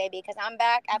up, baby, because I'm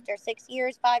back after 6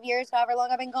 years, 5 years, however long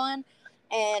I've been gone,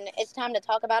 and it's time to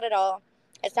talk about it all.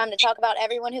 It's time to talk about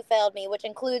everyone who failed me, which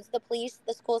includes the police,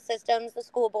 the school systems, the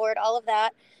school board, all of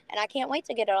that. And I can't wait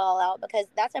to get it all out because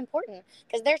that's important,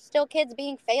 because there's still kids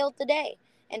being failed today,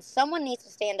 and someone needs to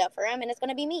stand up for them, and it's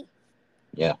going to be me.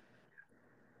 Yeah.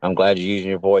 I'm glad you're using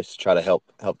your voice to try to help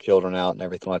children out and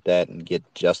everything like that, and get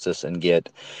justice and get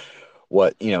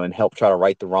what, and help try to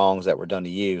right the wrongs that were done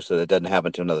to you so that it doesn't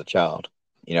happen to another child.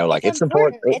 Like It's it's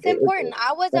important. important. It's important.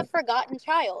 I was a forgotten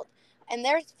child. And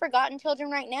there's forgotten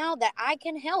children right now that I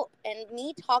can help. And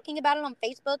me talking about it on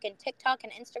Facebook and TikTok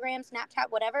and Instagram, Snapchat,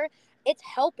 whatever, it's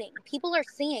helping. People are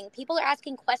seeing. People are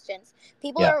asking questions.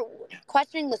 People Yeah. are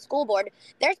questioning the school board.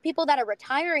 There's people that are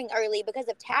retiring early because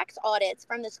of tax audits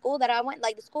from the school that I went,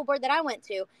 like the school board that I went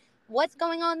to. What's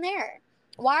going on there?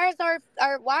 Why is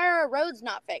why are our roads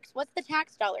not fixed? What's the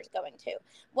tax dollars going to?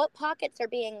 What pockets are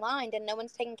being lined and no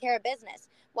one's taking care of business?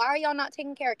 Why are y'all not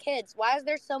taking care of kids? Why is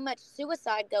there so much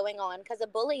suicide going on because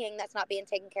of bullying that's not being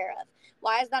taken care of?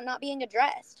 Why is that not being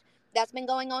addressed? That's been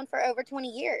going on for over 20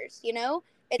 years,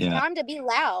 It's Yeah. time to be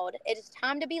loud. It is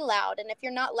time to be loud. And if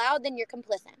you're not loud, then you're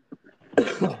complicit.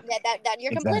 That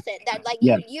you're Exactly. complicit. That, like,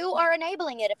 Yeah. you are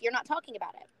enabling it if you're not talking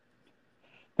about it.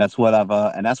 That's what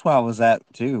and that's where I was at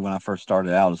too when I first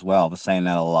started out as well. I was saying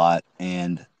that a lot,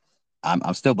 and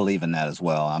I'm still believing that as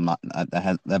well. I'm not,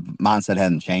 that mindset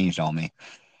hasn't changed on me.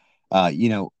 You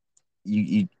know,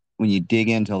 you when you dig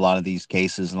into a lot of these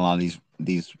cases and a lot of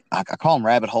these I call them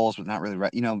rabbit holes, but not really.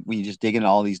 When you just dig into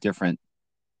all these different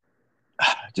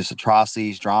just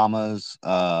atrocities, dramas,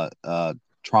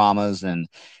 traumas, and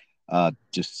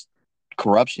just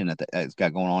corruption that's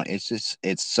got going on.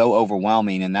 It's so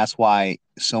overwhelming, and that's why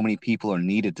so many people are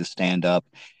needed to stand up.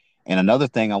 And another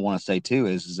thing I want to say too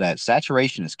is that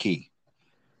saturation is key.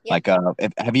 Yep.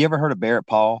 Like, have you ever heard of Barrett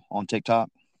Paul on TikTok?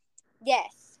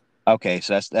 Yes. Okay,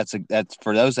 so that's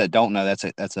for those that don't know,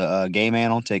 that's a gay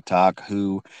man on TikTok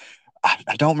who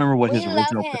I don't remember what his We love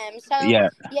original. him. So, Yeah,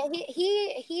 yeah,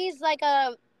 he's like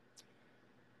a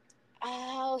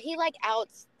oh, he like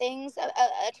outs things,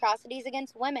 atrocities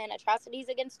against women, atrocities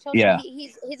against children. yeah.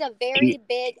 He's a He, very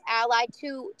big ally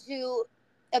to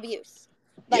abuse.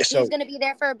 yeah. Like, he's So going to be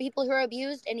there for people who are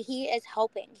abused, and he is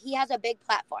helping. He has a big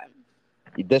platform.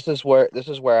 this is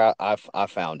where I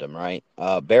found him, right.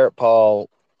 Barrett Paul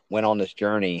went on this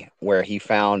journey where he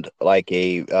found like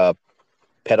a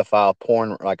pedophile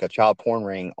porn, like a child porn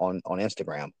ring on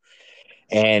Instagram,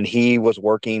 and he was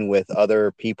working with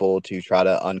other people to try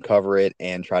to uncover it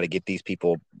and try to get these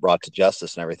people brought to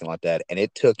justice and everything like that. And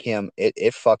it took him,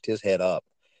 it fucked his head up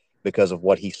because of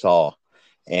what he saw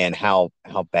and how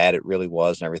bad it really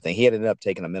was and everything. He ended up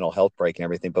taking a mental health break and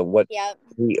everything. But Yeah.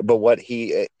 what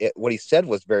he said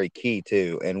was very key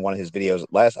too. In one of his videos,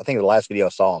 I think the last video I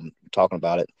saw him talking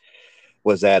about it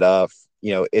was that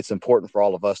it's important for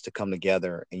all of us to come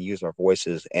together and use our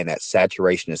voices, and that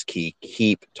saturation is key.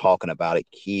 Keep talking about it,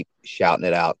 keep shouting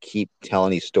it out, keep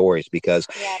telling these stories, because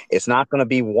Yeah. it's not going to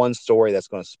be one story that's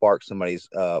going to spark somebody's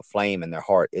flame in their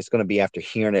heart. It's going to be after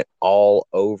hearing it all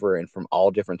over and from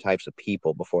all different types of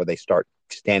people before they start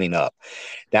standing up.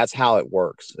 That's how it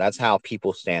works. That's how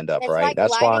people stand up, It's right? like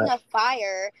That's why. lighting a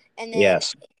fire, and then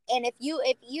Yes. and if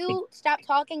you stop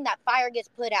talking, that fire gets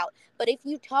put out. But if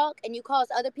you talk and you cause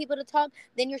other people to talk,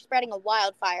 then you're spreading a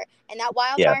wildfire. And that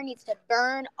Yeah. wildfire needs to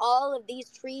burn all of these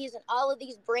trees and all of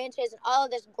these branches and all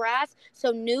of this grass,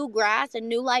 so new grass and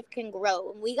new life can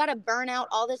grow. And we got to burn out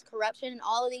all this corruption and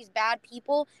all of these bad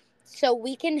people, so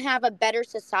we can have a better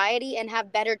society and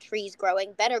have better trees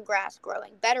growing, better grass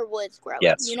growing, better woods growing. You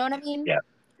Yes. know what I mean? Yeah.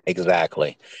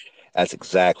 Exactly. That's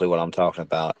exactly what I'm talking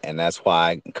about. And that's why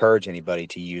I encourage anybody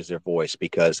to use their voice,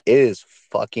 because it is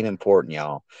fucking important,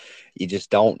 y'all. You just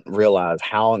don't realize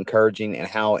how encouraging and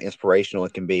how inspirational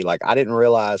it can be. Like, I didn't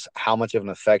realize how much of an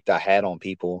effect I had on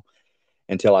people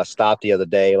until I stopped the other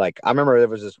day. Like, I remember there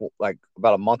was this, like,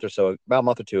 about a month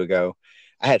or two ago,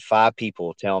 I had 5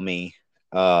 people tell me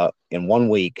in one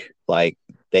week, like,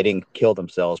 they didn't kill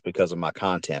themselves because of my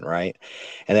content, right?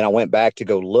 And then I went back to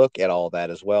go look at all that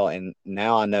as well. And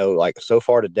now I know, like, so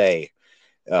far today,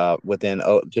 within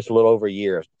just a little over a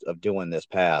year of doing this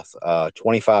path,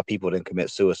 25 people didn't commit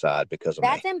suicide because of me.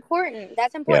 That's important.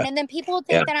 That's Yeah, important. And then people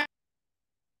yeah, think that I'm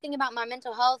thinking about my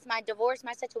mental health, my divorce,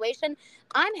 my situation.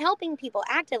 I'm helping people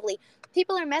actively.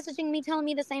 People are messaging me, telling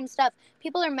me the same stuff.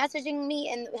 People are messaging me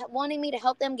and wanting me to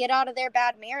help them get out of their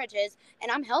bad marriages,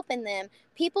 and I'm helping them.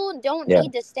 People don't yeah,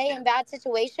 need to stay in bad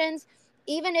situations.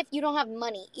 Even if you don't have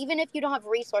money, even if you don't have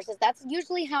resources, that's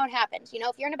usually how it happens.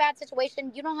 If you're in a bad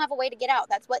situation, you don't have a way to get out.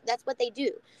 That's what they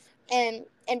do. And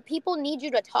people need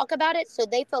you to talk about it so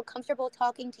they feel comfortable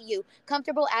talking to you,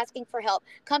 comfortable asking for help,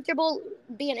 comfortable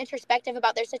being introspective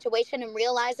about their situation and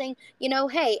realizing,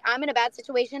 hey, I'm in a bad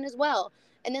situation as well.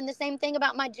 And then the same thing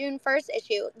about my June 1st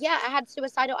issue. Yeah, I had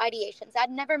suicidal ideations.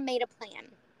 I'd never made a plan.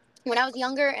 When I was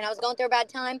younger and I was going through a bad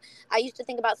time, I used to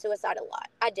think about suicide a lot.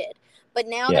 I did. But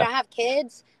now that yeah. I have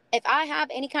kids, if I have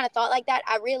any kind of thought like that,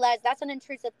 I realize that's an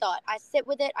intrusive thought. I sit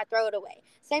with it, I throw it away.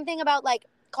 Same thing about like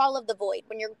call of the void.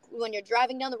 When you're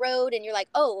driving down the road and you're like,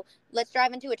 "Oh, let's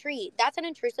drive into a tree." That's an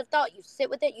intrusive thought. You sit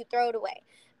with it, you throw it away.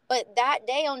 But that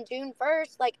day on June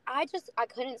 1st, like I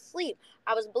couldn't sleep.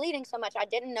 I was bleeding so much. I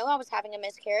didn't know I was having a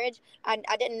miscarriage. I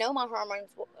didn't know my hormones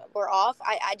were off.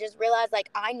 I just realized like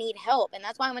I need help. And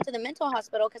that's why I went to the mental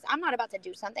hospital, because I'm not about to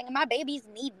do something. And my babies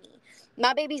need me.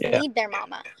 My babies Yeah. need their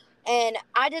mama. And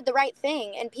I did the right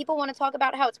thing. And people want to talk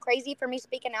about how it's crazy for me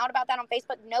speaking out about that on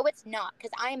Facebook. No, it's not,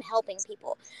 because I am helping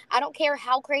people. I don't care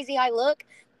how crazy I look,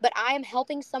 but I am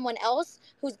helping someone else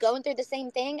who's going through the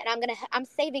same thing, and I'm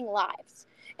saving lives.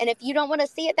 And if you don't want to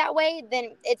see it that way,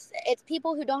 then it's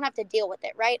people who don't have to deal with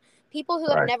it, right? People who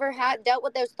have Right. never had dealt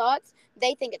with those thoughts,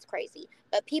 they think it's crazy.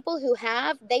 But people who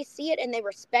have, they see it and they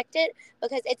respect it,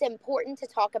 because it's important to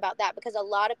talk about that, because a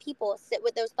lot of people sit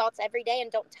with those thoughts every day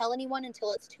and don't tell anyone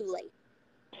until it's too late.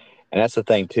 And that's the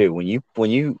thing too.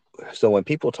 So when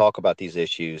people talk about these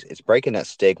issues, it's breaking that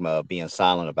stigma of being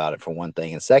silent about it, for one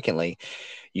thing, and secondly,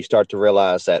 you start to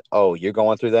realize that, oh, you're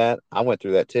going through that. I went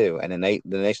through that too, and then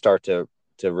they start to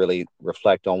really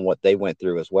reflect on what they went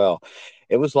through as well.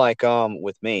 It was like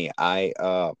with me, I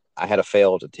had a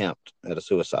failed attempt at a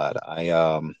suicide. I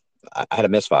had a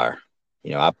misfire.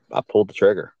 I pulled the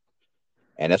trigger,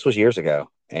 and this was years ago,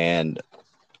 and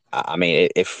I mean,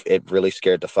 it really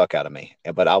scared the fuck out of me.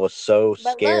 But I was so But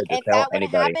look, scared to if tell that would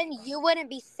have anybody. happened, you wouldn't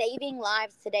be saving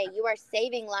lives today. You are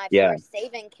saving lives. You Yeah, are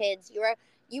saving kids.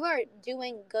 You are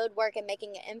doing good work and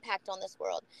making an impact on this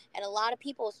world. And a lot of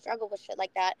people struggle with shit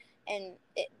like that, and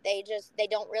they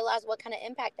don't realize what kind of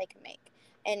impact they can make.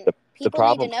 And the people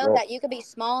need to problem, know that you could be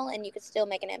small and you could still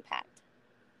make an impact.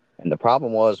 and the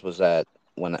problem was that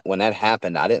when that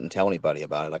happened, I didn't tell anybody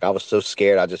about it. Like, I was so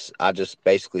scared. I just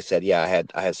basically said, yeah,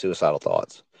 I had suicidal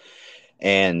thoughts,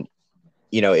 and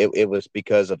it was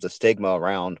because of the stigma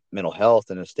around mental health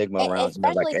and the stigma around,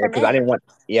 like, Especially for because I didn't men. want,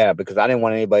 yeah, because I didn't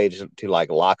want anybody to like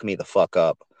lock me the fuck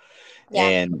up, Yeah.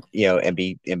 and and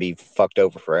be fucked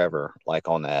over forever, like,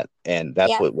 on that. And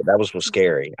Yeah. that was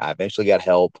scary. I eventually got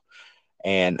help,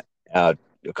 and a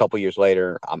couple years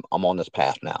later, I'm on this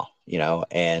path now,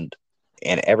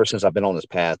 and ever since I've been on this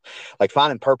path, like,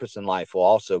 finding purpose in life will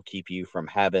also keep you from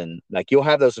having, like, you'll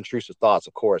have those intrusive thoughts,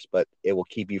 of course, but it will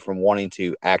keep you from wanting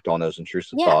to act on those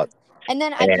intrusive Yeah. thoughts. And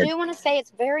then I And do want to say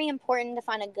it's very important to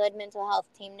find a good mental health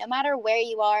team, no matter where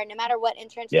you are, no matter what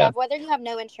insurance you yeah, have, whether you have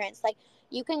no insurance. Like,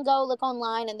 you can go look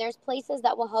online and there's places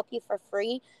that will help you for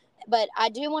free. But I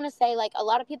do want to say, like, a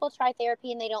lot of people try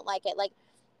therapy and they don't like it. Like,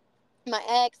 my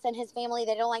ex and his family,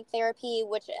 they don't like therapy,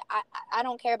 which I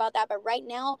don't care about that. But right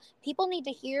now, people need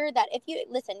to hear that if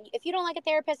you don't like a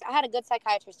therapist, I had a good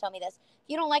psychiatrist tell me this. If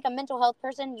you don't like a mental health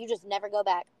person, you just never go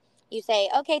back. You say,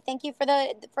 okay, thank you for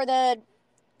the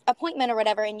appointment or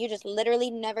whatever, and you just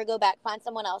literally never go back. Find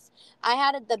someone else. I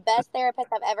had the best therapist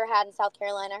I've ever had in South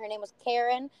Carolina. Her name was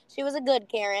Karen. She was a good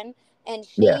Karen, and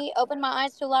yeah. she opened my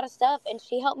eyes to a lot of stuff, and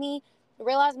she helped me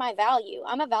realize my value.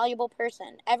 I'm a valuable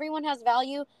person. Everyone has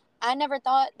value. I never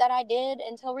thought that I did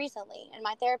until recently, and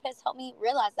my therapist helped me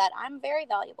realize that I'm very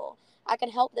valuable. I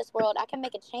can help this world. I can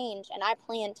make a change, and I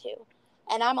plan to.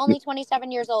 And I'm only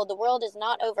 27 years old. The world is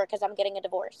not over because I'm getting a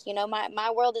divorce. My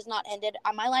world is not ended.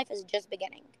 My life is just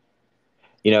beginning.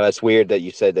 It's weird that you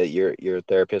said that your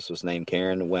therapist was named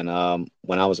Karen. When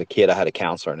I was a kid, I had a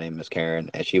counselor named Miss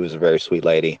Karen, and she was a very sweet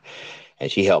lady,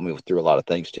 and she helped me through a lot of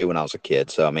things too when I was a kid.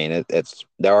 So, I mean,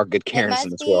 there are good It Karens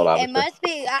in must this world, be. It obviously. must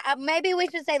be. Maybe we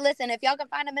should say, listen, if y'all can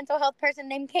find a mental health person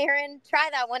named Karen, try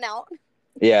that one out.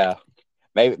 Yeah,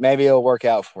 maybe it'll work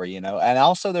out for you, And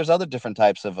also, there's other different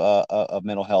types of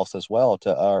mental health as well,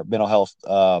 or mental health,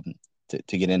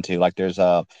 to get into. Like, there's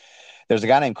a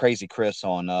guy named Crazy Chris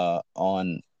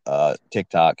on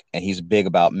TikTok, and he's big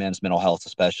about men's mental health,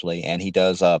 especially, and he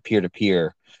does peer to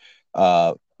peer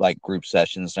like group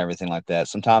sessions and everything like that.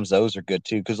 Sometimes those are good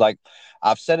too, because like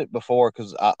I've said it before,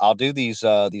 because I'll do these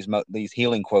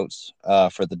healing quotes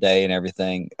for the day and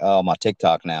everything on my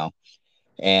TikTok now,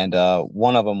 and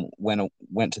one of them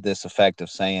went to this effect of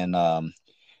saying,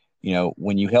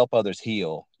 when you help others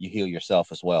heal, you heal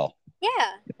yourself as well.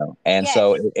 Yeah. And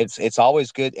so Yes. it's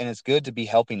always good, and it's good to be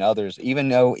helping others,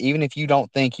 even if you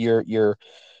don't think you're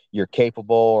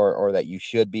capable, or that you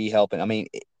should be helping. I mean,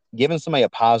 giving somebody a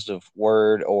positive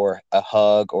word or a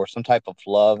hug or some type of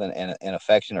love and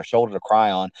affection or shoulder to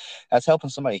cry on, that's helping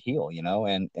somebody heal,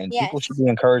 and people should Yes. be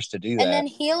encouraged to do And that. then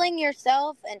healing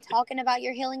yourself and talking about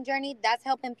your healing journey, that's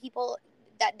helping people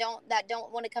that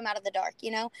don't want to come out of the dark,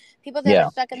 people that are Yeah.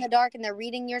 stuck in the dark, and they're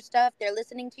reading your stuff, they're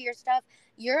listening to your stuff,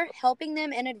 you're helping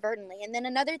them inadvertently. And then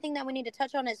another thing that we need to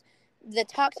touch on is the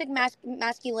toxic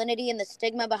masculinity and the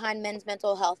stigma behind men's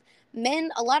mental health.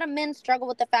 A lot of men struggle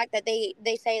with the fact that they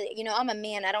say, I'm a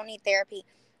man, I don't need therapy.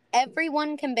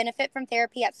 Everyone can benefit from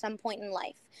therapy at some point in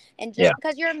life, and Yeah. just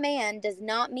because you're a man does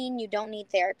not mean you don't need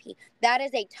therapy. That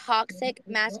is a toxic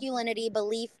masculinity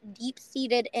belief, deep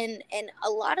seated in a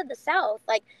lot of the South.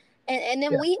 Like, and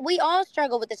then Yeah. we all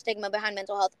struggle with the stigma behind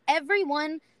mental health.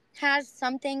 Everyone has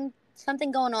something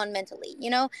going on mentally.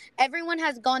 Everyone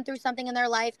has gone through something in their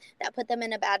life that put them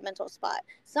in a bad mental spot.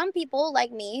 Some people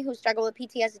like me who struggle with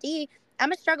PTSD, I'm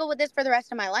gonna struggle with this for the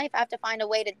rest of my life. I have to find a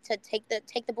way to take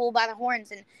the bull by the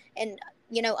horns and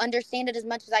understand it as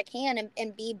much as I can,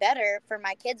 and be better for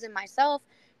my kids and myself.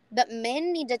 But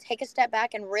men need to take a step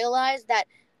back and realize that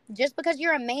just because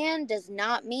you're a man does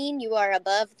not mean you are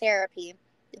above therapy.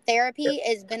 Therapy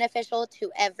is beneficial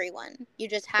to everyone. You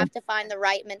just have to find the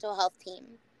right mental health team.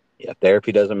 Yeah,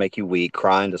 therapy doesn't make you weak.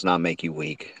 Crying does not make you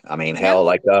weak. I mean, hell, No.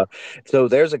 like, so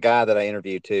there's a guy that I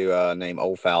interviewed too, named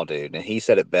Old Foul Dude, and he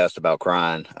said it best about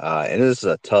crying. And this is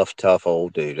a tough, tough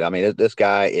old dude. I mean, this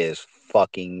guy is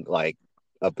fucking like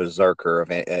a berserker of,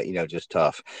 just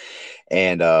tough.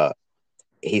 And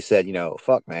he said,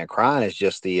 fuck, man, crying is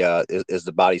just is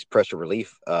the body's pressure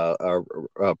release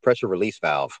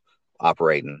valve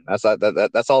operating. That's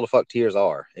all the fuck tears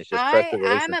are. It's just pressure I'm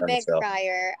releasing a from big itself.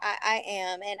 crier. I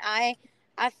am, and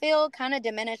I feel kind of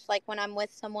diminished, like when I'm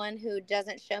with someone who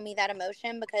doesn't show me that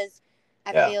emotion, because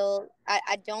Yeah.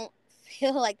 I don't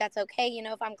feel like that's okay.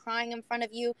 If I'm crying in front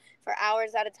of you for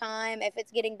hours at a time, if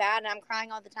it's getting bad and I'm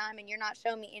crying all the time and you're not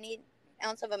showing me any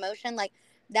ounce of emotion, like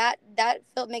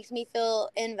makes me feel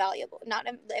invaluable. Not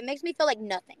It makes me feel like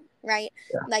nothing, right?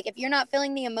 Like, if you're not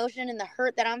feeling the emotion and the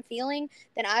hurt that I'm feeling,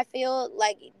 then I feel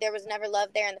like there was never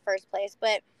love there in the first place.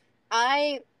 But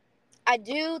I I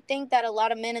do think that a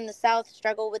lot of men in the South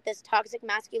struggle with this toxic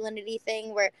masculinity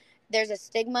thing, where there's a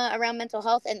stigma around mental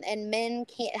health, and men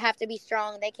can't have to be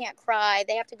strong. They can't cry.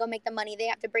 They have to go make the money. They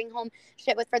have to bring home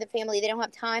shit for the family. They don't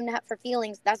have time for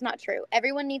feelings. That's not true.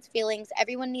 Everyone needs feelings.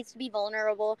 Everyone needs to be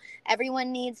vulnerable.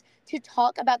 Everyone needs to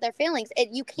talk about their feelings.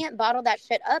 You can't bottle that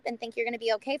shit up and think you're going to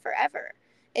be okay forever.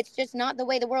 It's just not the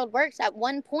way the world works. At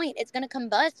one point, it's going to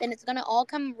combust, and it's going to all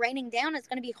come raining down. It's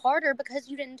going to be harder because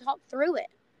you didn't talk through it.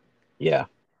 Yeah.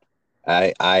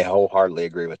 I wholeheartedly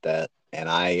agree with that, and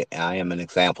I am an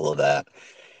example of that.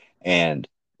 And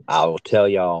I will tell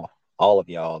y'all, all of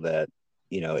y'all, that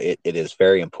it is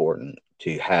very important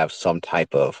to have some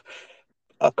type of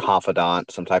a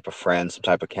confidant, some type of friend, some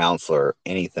type of counselor,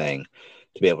 anything,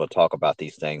 to be able to talk about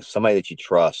these things. Somebody that you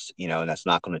trust, and that's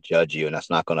not going to judge you, and that's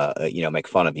not going to make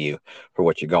fun of you for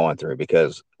what you're going through,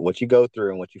 because what you go through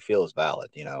and what you feel is valid.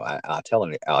 I tell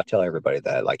everybody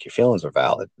that, like, your feelings are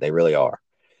valid, they really are,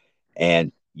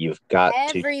 and yeah,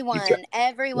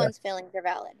 Everyone's feelings are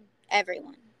valid.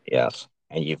 Everyone. yes.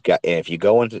 And if you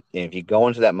go into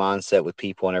that mindset with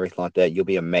people and everything like that, you'll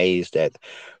be amazed at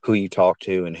who you talk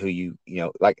to and who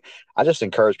like. I just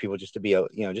encourage people just to be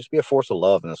just be a force of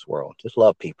love in this world. Just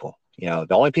love people. The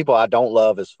only people I don't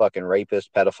love is fucking rapists,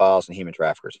 pedophiles, and human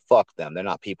traffickers. Fuck them. They're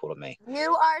not people to me.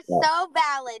 You are Yeah. so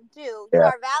valid, too. You Yeah.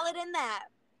 are valid in that.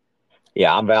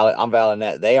 Yeah, I'm valid. I'm valid in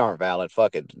that. They aren't valid.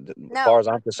 Fuck it. No. As far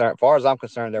as I'm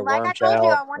concerned, they're Like worm I told you,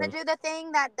 chow. I want to do the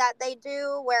thing that they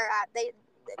do where They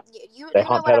you know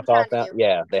hunt what I'm pedophiles trying to down. do.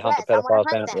 Yeah, they hunt the Yes, I want to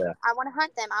pedophiles hunt down. them. Yeah. I want to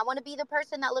hunt them. I want to be the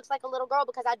person that looks like a little girl,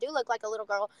 because I do look like a little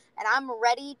girl, and I'm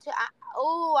ready to.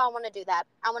 I want to do that.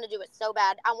 I want to do it so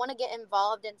bad. I want to get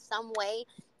involved in some way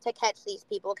to catch these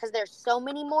people, because there's so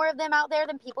many more of them out there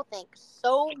than people think.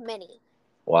 So many.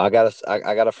 Well, I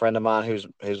got a friend of mine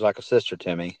who's like a sister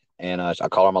to me, and I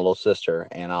call her my little sister,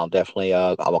 and I'll definitely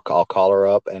I'll call her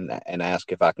up and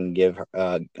ask if I can give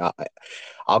her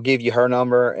I'll give you her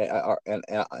number and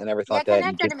everything Yeah, like that. You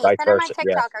connect her get to me. vice Send her my versa.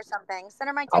 Yeah, TikTok or something. Send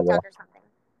her my I TikTok will. or something.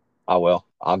 I will.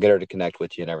 I'll get her to connect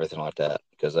with you and everything like that.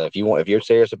 Because if you're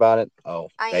serious about it,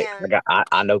 I hey, am.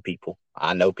 I know people.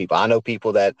 I know people. I know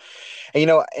people that,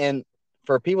 and, and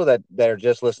for people that are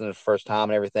just listening the first time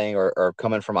and everything, or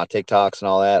coming from my TikToks and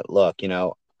all that. Look,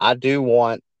 I do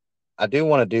want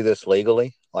to do this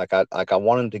legally. I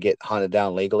want them to get hunted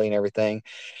down legally and everything.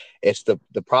 It's the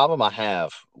problem I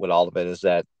have with all of it is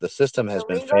that the system The has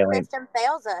been legal failing. system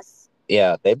fails us.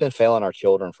 Yeah, they've been failing our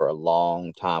children for a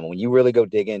long time. When you really go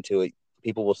dig into it,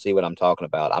 people will see what I'm talking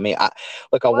about. I mean, I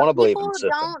Well, want to believe in the people system.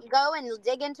 don't go and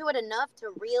dig into it enough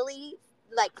to really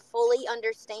like fully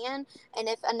understand. And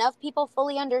if enough people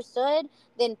fully understood,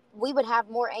 then we would have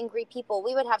more angry people.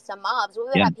 We would have some mobs. We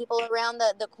would Yeah, have people around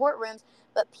the courtrooms.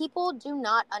 But people do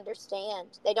not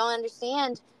understand. They don't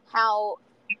understand how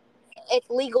it's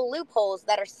legal loopholes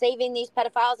that are saving these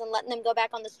pedophiles and letting them go back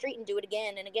on the street and do it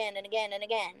again and again and again and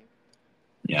again.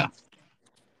 yeah.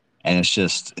 And it's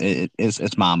just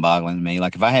it's mind boggling to me.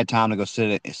 Like if I had time to go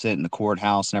sit in the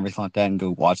courthouse and everything like that, and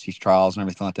go watch these trials and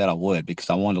everything like that, I would,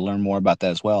 because I wanted to learn more about that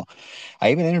as well.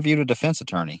 I even interviewed a defense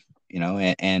attorney,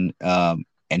 and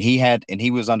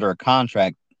he was under a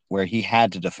contract where he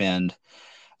had to defend,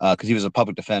 because he was a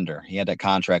public defender. He had that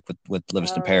contract with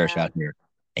Livingston Oh Parish yeah. out here.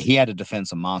 He had to defend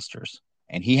some monsters,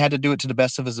 and he had to do it to the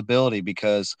best of his ability,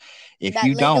 because if That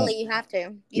you don't, legally you have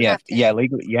to. You yeah, have to. yeah,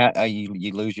 legally, yeah,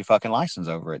 you lose your fucking license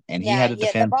over it. And he Yeah, had to yeah, the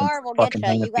defend some bar will get fucking you.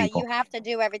 heinous You people. have to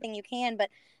do everything you can, but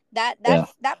Yeah,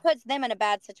 that puts them in a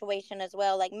bad situation as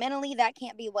well. Like mentally, that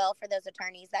can't be well for those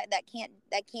attorneys. That can't.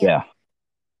 yeah,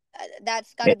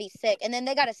 That's got to it, be sick. And then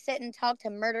they got to sit and talk to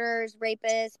murderers,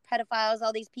 rapists, pedophiles,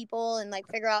 all these people, and like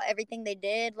figure out everything they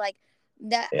did. Like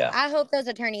that. yeah. I hope those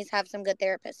attorneys have some good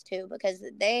therapists too, because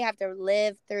they have to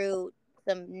live through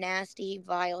some nasty,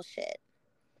 vile shit.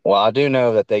 Well, I do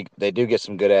know that they do get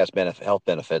some good ass health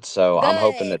benefits. So I'm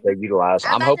hoping that Good. they utilize.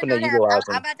 I'm I'm about to hoping they not have. utilize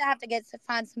I'm them. about to have to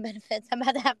find some benefits. I'm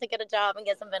about to have to get a job and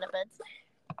get some benefits.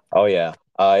 Oh yeah.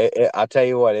 I tell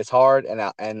you what, it's hard,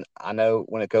 and I know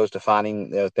when it goes to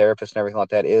finding therapists and everything like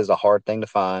that, it is a hard thing to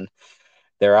find.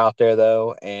 They're out there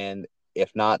though, and if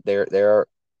not, there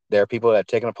are people that have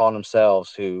taken upon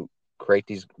themselves who create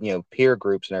these peer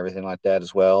groups and everything like that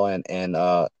as well, and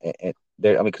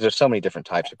there. I mean, because there's so many different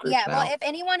types of groups Yeah, well, now. if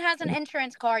anyone has an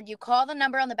insurance card, you call the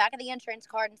number on the back of the insurance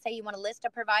card and say you want a list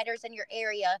of providers in your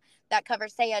area that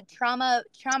covers, say, a trauma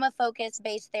focused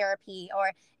based therapy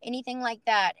or anything like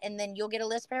that, and then you'll get a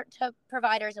list of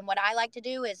providers. And what I like to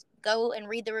do is go and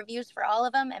read the reviews for all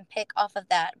of them and pick off of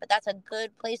that. But that's a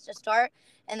good place to start.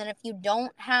 And then if you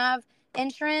don't have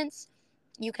insurance,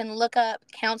 you can look up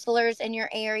counselors in your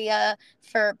area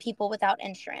for people without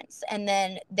insurance, and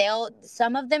then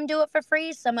some of them do it for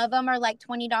free, some of them are like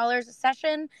 $20 a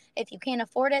session. If you can't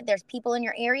afford it, there's people in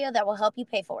your area that will help you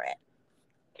pay for it.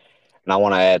 And I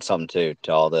want to add something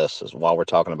to all this, is while we're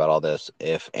talking about all this.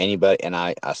 If anybody, and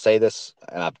I say this,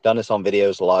 and I've done this on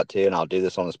videos a lot too, and I'll do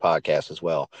this on this podcast as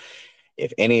well.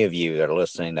 If any of you that are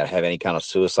listening that have any kind of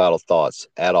suicidal thoughts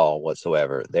at all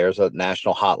whatsoever, there's a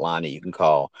national hotline that you can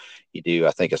call. You do,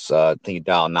 I think you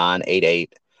dial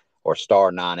 988 or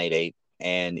star 988,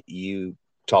 and you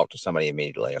talk to somebody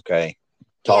immediately. Okay,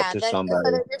 talk Yeah, to somebody,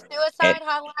 the and suicide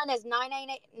hotline is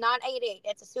 988.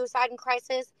 It's a suicide and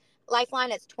crisis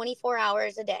lifeline. It's 24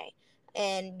 hours a day.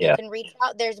 And you yeah, can reach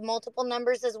out. There's multiple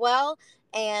numbers as well.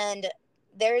 And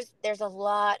there's a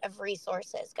lot of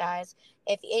resources, guys.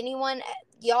 If anyone,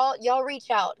 y'all reach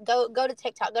out. Go to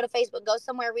TikTok, go to Facebook, go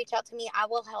somewhere, reach out to me. I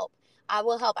will help. I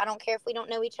will help. I don't care if we don't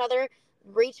know each other.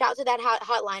 Reach out to that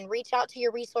hotline. Reach out to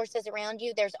your resources around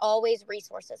you. There's always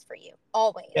resources for you.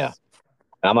 yeah. Always.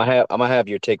 I'm gonna have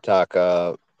your TikTok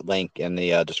link in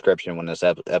the description when this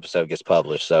episode gets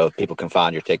published, so people can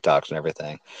find your TikToks and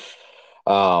everything.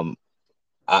 Um,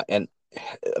 and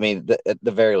I mean, at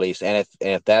the very least, and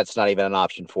if that's not even an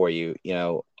option for you,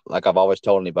 like I've always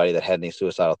told anybody that had any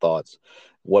suicidal thoughts,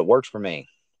 what works for me,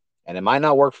 and it might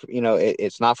not work for,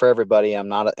 it's not for everybody. And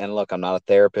look, I'm not a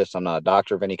therapist, I'm not a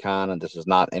doctor of any kind, and this is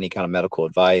not any kind of medical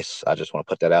advice. I just want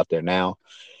to put that out there now.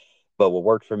 But what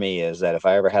worked for me is that if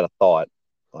I ever had a thought,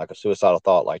 like a suicidal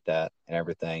thought like that and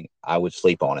everything, I would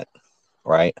sleep on it,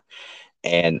 right?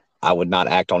 And I would not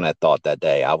act on that thought that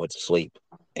day. I would sleep,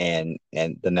 and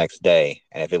the next day,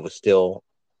 and if it was still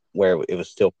where it was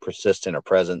still persistent or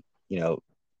present,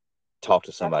 talk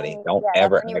to somebody. Don't That's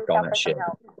ever when you act reach on out that for some shit.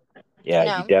 help. Yeah,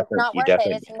 No, it's not you worth it.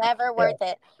 definitely, It's never yeah, worth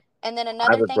it. And then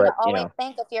I another thing to regret, always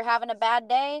think, if you're having a bad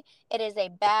day, it is a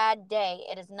bad day.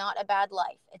 It is not a bad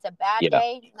life. It's a bad yeah,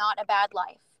 day, not a bad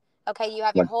life. Okay, you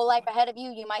have your when, whole life ahead of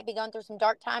you. You might be going through some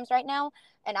dark times right now,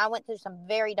 and I went through some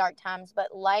very dark times,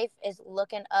 but life is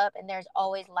looking up, and there's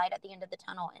always light at the end of the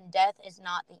tunnel, and death is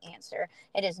not the answer.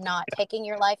 It is not. Taking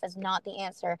your life is not the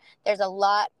answer. There's a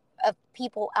lot of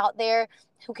people out there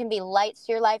who can be lights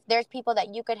to your life. There's people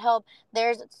that you could help.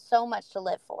 There's so much to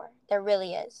live for. There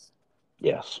really is.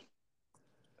 yes,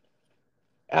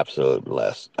 absolutely,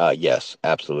 less. Yes,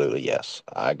 absolutely, yes.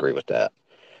 I agree with that.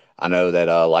 I know that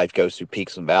life goes through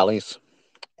peaks and valleys,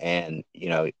 and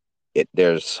it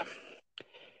there's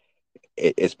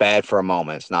it's bad for a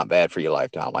moment. It's not bad for your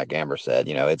lifetime, like Amber said.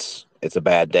 It's a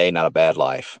bad day, not a bad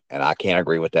life, and I can't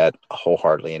agree with that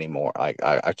wholeheartedly anymore.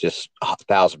 I just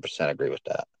 1,000% agree with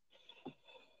that.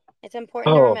 It's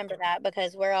important to Oh, remember that,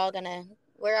 because we're all gonna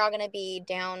be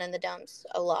down in the dumps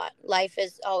a lot. Life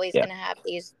is always yeah, gonna have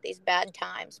these bad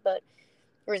times, but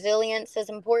resilience is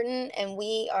important, and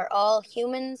we are all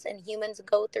humans, and humans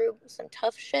go through some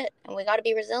tough shit, and we got to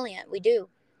be resilient. We do.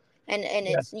 And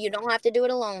yeah, it's, you don't have to do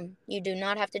it alone. You do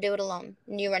not have to do it alone.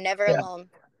 You are never yeah, alone.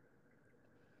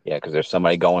 yeah. Because there's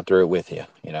somebody going through it with you.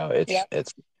 It's Yep.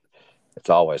 it's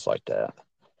always like that.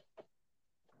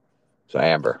 So,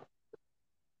 Amber,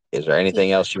 is there anything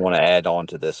Yes. else you want to add on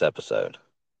to this episode?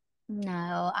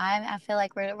 No, I feel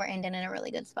like we're ending in a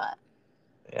really good spot.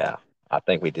 Yeah, I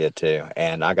think we did too.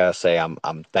 And I gotta say, I'm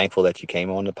thankful that you came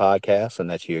on the podcast and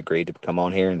that you agreed to come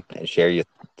on here and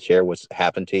share what's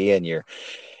happened to you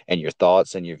and your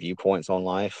thoughts and your viewpoints on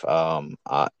life.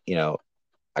 I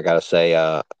gotta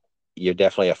say, you're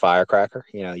definitely a firecracker.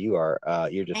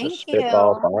 You're just a Thank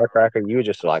spitball you. firecracker. You're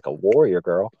just like a warrior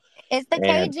girl. It's the And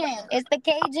Cajun. It's the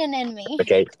Cajun in me.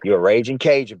 okay, you're a raging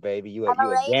Cajun, baby. I'm a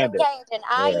You a raging gambit. Cajun.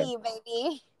 Yeah, Aye,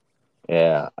 baby.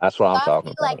 yeah. That's what I'm Gotta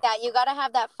talking be like about. that. You gotta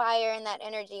have that fire and that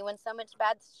energy when so much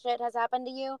bad shit has happened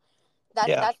to you. That's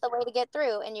Yeah, that's the way to get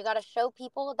through, and you gotta show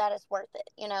people that it's worth it.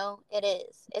 It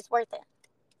is. It's worth it.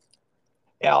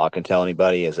 yeah. All I can tell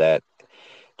anybody is that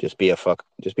just be a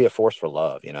force for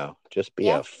love,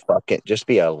 Yeah. just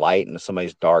be a light in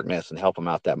somebody's darkness and help them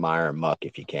out that mire and muck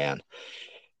if you can,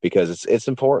 because it's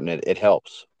important. It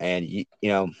helps. And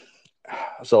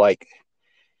so like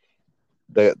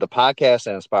the podcast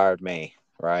that inspired me,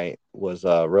 right, was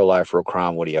Real Life Real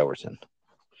Crime, Woody Overton.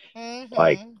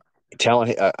 Like Mm-hmm.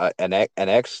 telling an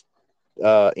ex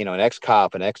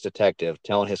cop, an ex detective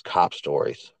telling his cop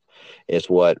stories is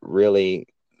what really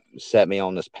set me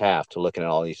on this path to looking at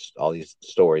all these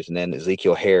stories. And then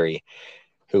Ezekiel Harry,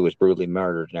 who was brutally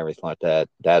murdered and everything like that,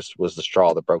 that was the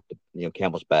straw that broke the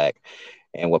camel's back.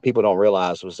 And what people don't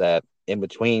realize was that in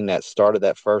between that started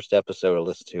that first episode I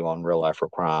listened to on Real Life or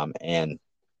Crime, and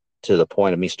to the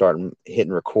point of me starting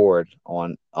hitting record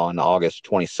on August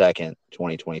 22nd,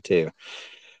 2022,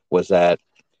 was that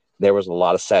there was a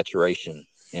lot of saturation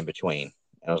in between.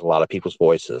 And there was a lot of people's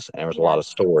voices, and there was a lot Yeah. of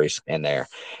stories in there.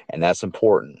 And that's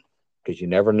important because you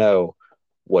never know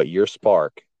what your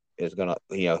spark is going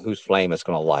to, whose flame is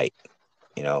going to light,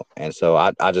 And so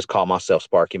I just call myself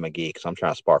Sparky McGee because I'm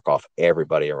trying to spark off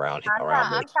everybody I'm around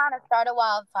trying. me. I'm trying to start a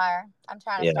wildfire. I'm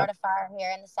trying to Yeah. start a fire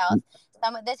here in the South.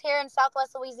 Some of this here in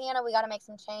Southwest Louisiana, we got to make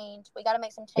some change. We got to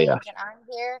make some Yeah. change, and I'm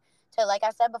here to, like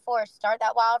I said before, start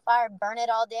that wildfire, burn it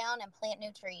all down, and plant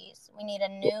new trees. We need a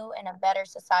new and a better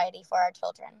society for our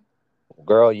children.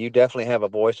 Girl, you definitely have a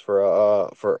voice for a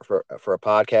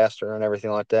podcaster and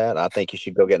everything like that. I think you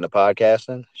should go get into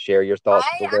podcasting, share your thoughts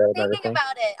with the I'm world and thinking everything.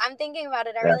 about it. I'm thinking about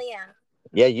it. I Yeah. really am.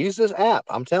 Yeah, use this app.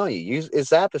 I'm telling you, use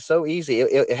this app is so easy.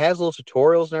 It has little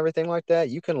tutorials and everything like that.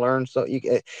 You can learn.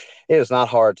 It is not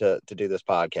hard to do this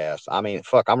podcast. I mean,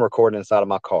 fuck, I'm recording inside of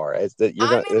my car. It's that you're I'm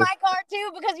gonna. in my car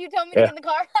too because you told me to Yeah, get in the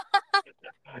car.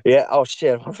 yeah. Oh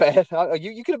shit, my bad.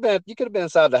 You could have been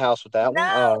inside the house with that No, one.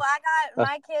 I got, Uh,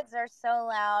 my kids are so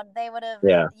loud.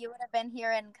 yeah, You would have been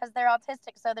hearing, because they're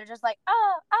autistic, so they're just like,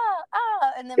 oh, oh,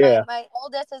 oh. And then my, yeah, my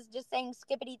oldest is just saying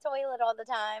skippity toilet all the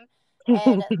time.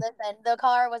 And listen, the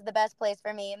car was the best place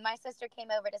for me. And my sister came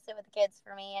over to sit with the kids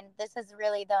for me. And this is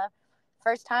really the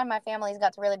first time my family's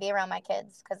got to really be around my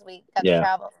kids because we got to yeah,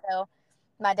 travel. So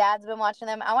my dad's been watching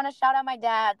them. I want to shout out my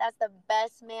dad. That's the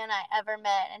best man I ever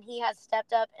met. And he has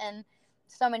stepped up in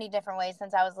so many different ways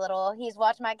since I was little. He's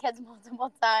watched my kids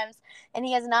multiple times, and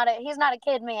he's not a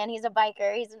kid man. He's a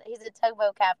biker. He's a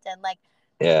tugboat captain. Like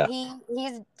yeah,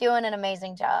 he's doing an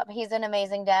amazing job. He's an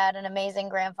amazing dad, an amazing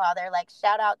grandfather. Like,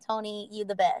 shout out Tony, you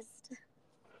the best.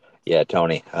 yeah.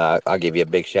 Tony, I'll give you a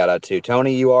big shout out too.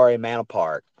 Tony, you are a man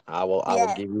apart. I will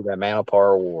Yes. give you that man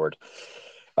apart award.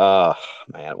 Uh,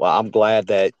 man. Well, I'm glad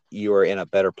that you are in a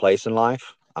better place in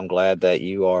life. I'm glad that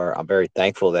you are. I'm very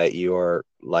thankful that you are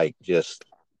like just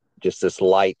this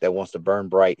light that wants to burn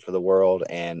bright for the world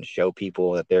and show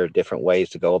people that there are different ways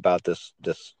to go about this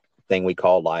thing we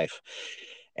call life,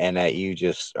 and that you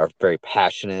just are very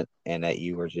passionate, and that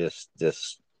you are just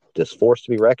this force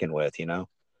to be reckoned with, you know.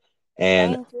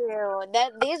 And Thank you.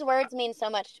 That these words mean so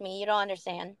much to me. You don't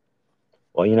understand.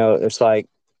 well, you know, it's like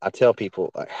I tell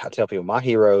people my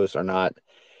heroes are not,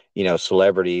 you know,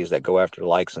 celebrities that go after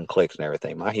likes and clicks and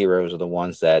everything. My heroes are the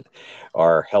ones that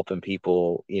are helping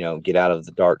people, you know, get out of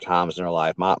the dark times in their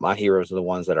life. My heroes are the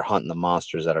ones that are hunting the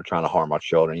monsters that are trying to harm our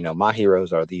children. You know, my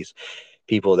heroes are these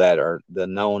people that are the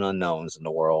known unknowns in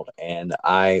the world. And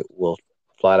I will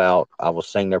flat out, I will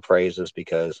sing their praises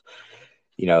because,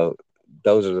 you know,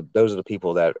 those are the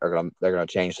people that are they're gonna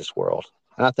change this world.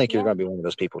 And I think you're Yeah. gonna be one of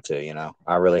those people too, you know.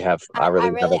 I I really have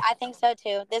really, a I think so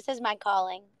too. This is my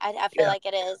calling. I feel yeah, like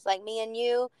it is. Like me and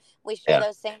you, we share yeah.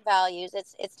 those same values.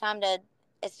 It's time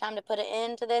to put an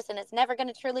end to this, and it's never going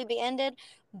to truly be ended.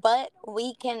 But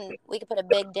we can put a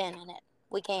big dent in it.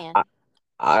 We I, can.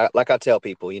 I like I tell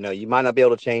people, you know, you might not be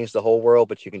able to change the whole world,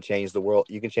 but you can change the world.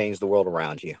 You can change the world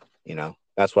around you. You know,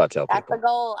 that's what I tell That's the people.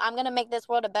 goal. I'm gonna make this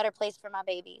world a better place for my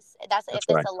babies. That's if That's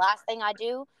it's right. the last thing I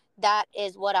do, that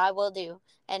is what I will do.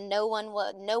 And no one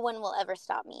will ever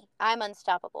stop me. I'm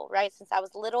unstoppable, right? Since I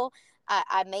was little,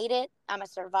 I made it. I'm a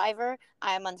survivor.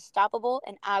 I am unstoppable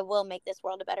and I will make this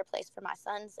world a better place for my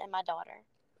sons and my daughter.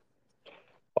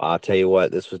 Well, I'll tell you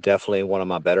what, this was definitely one of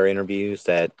my better interviews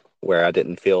that where I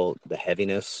didn't feel the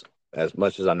heaviness as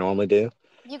much as I normally do,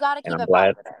 You gotta and keep I'm it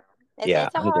glad. positive. It's Yeah,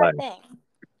 it's a I'm hard glad thing.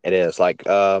 it is. Like,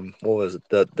 what was it?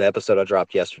 The episode I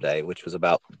dropped yesterday, which was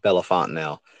about Bella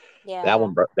Fontanelle. Yeah.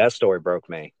 That story broke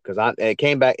me because I it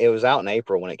came back. It was out in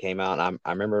April when it came out. And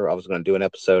I remember I was going to do an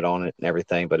episode on it and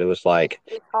everything, but it was like,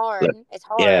 It's hard. look, It's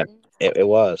yeah, hard. it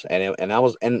was, and I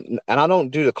was, and I don't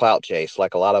do the clout chase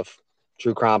like a lot of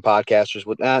true crime podcasters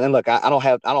would. And look, I don't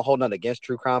hold nothing against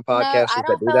true crime No, I podcasters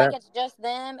that don't do feel like that. it's just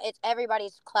them. It's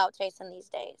everybody's clout chasing these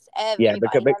days. Yeah,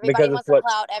 Everybody. Everybody because it's wants a what.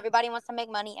 clout. Everybody wants to make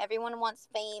money. Everyone wants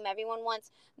fame. Everyone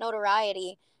wants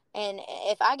notoriety. And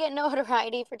if I get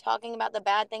notoriety for talking about the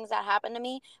bad things that happen to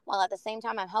me while at the same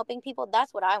time I'm helping people,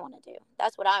 that's what I want to do.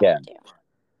 That's what I Yeah, want to do.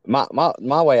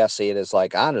 my way I see it is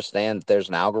like I understand that there's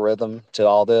an algorithm to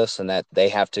all this and that they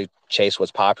have to chase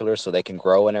what's popular so they can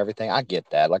grow and everything. I get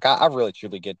that. Like I really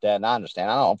truly get that and I understand.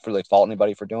 I don't really fault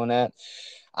anybody for doing that.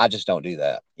 I just don't do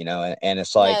that, you know, and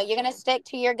it's No, like you're going to stick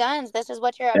to your guns. This is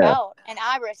what you're yeah, about. And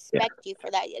I yeah. respect you for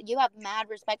that. You have mad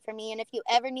respect for me. And if you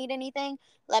ever need anything,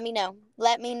 let me know.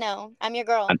 Let me know. I'm your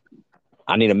girl. I,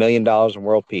 I need $1 million in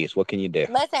world peace. What can you do?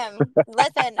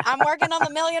 Listen. I'm working on the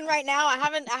million right now. I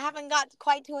haven't got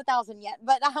quite to 1,000 yet,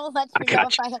 but I will let I you know got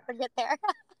if you. I ever get there.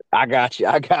 I got you.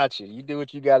 I got you. You do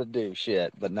what you got to do.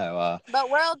 Shit. But no, But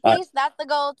world uh, peace, that's the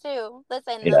goal too.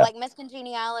 Listen, yeah. like Miss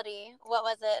Congeniality. What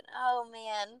was it? Oh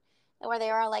man, where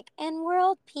they were like in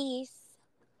world peace.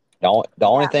 Yeah. The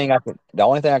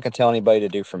only thing I can tell anybody to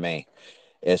do for me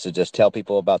is to just tell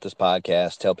people about this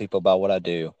podcast, tell people about what I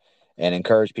do, and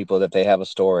encourage people that if they have a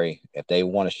story, if they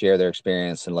want to share their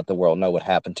experience and let the world know what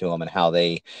happened to them and how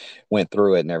they went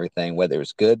through it and everything, whether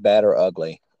it's good, bad, or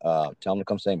ugly, tell them to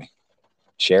come see me.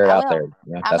 Share it I out there. will.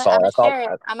 Yeah, I'm that's gonna all. I'm gonna That's all. share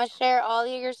it. I'm gonna share all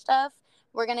of your stuff.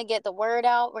 We're gonna get the word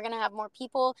out. We're gonna have more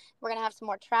people. We're gonna have some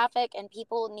more traffic, and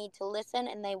people need to listen,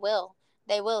 and they will.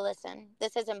 They will listen.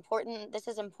 This is important. This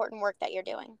is important work that you're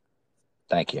doing.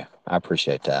 Thank you. I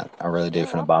appreciate that. I really do You're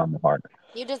from the bottom of welcome. my heart.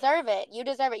 You deserve it. You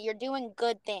deserve it. You're doing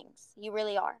good things. You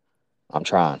really are. I'm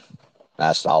trying.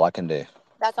 That's all I can do.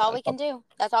 That's all we can do.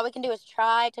 That's all we can do is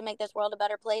try to make this world a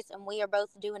better place, and we are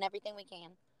both doing everything we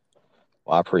can.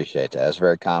 Well, I appreciate that. That's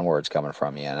very kind words coming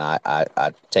from you, and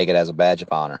I take it as a badge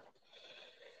of honor.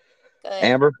 Good.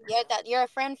 Amber, You're a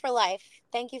friend for life.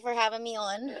 Thank you for having me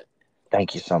on.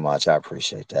 thank you so much. I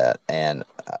appreciate that. And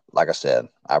like I said,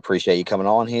 I appreciate you coming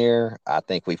on here. I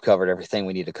think we've covered everything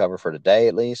we need to cover for today,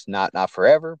 at least. Not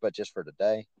forever, but just for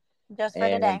today. Just for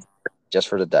And today. just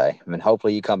for today. I mean,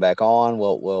 hopefully you come back on.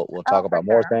 We'll talk Oh, for about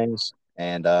more sure. things,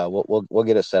 and we'll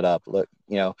get it set up. Look,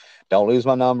 you know, don't lose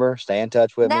my number. Stay in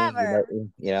touch with me. Never.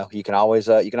 You know, you can always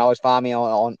find me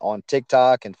on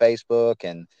TikTok and Facebook.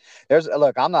 And there's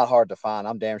look, I'm not hard to find.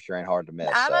 I'm damn sure ain't hard to miss.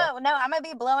 I'm So a no. I'm gonna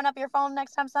be blowing up your phone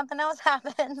next time something else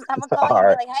happens. I'm gonna call all you and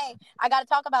be right, like, "Hey, I got to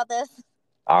talk about this."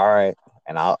 all right,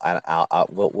 and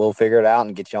we'll figure it out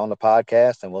and get you on the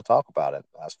podcast and we'll talk about it.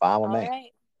 That's fine with All me.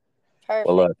 right.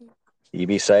 Well, look, Perfect. you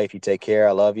be safe. You take care.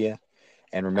 I love you.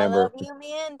 And I remember, love you,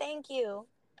 man. Thank you.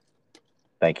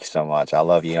 thank you so much. I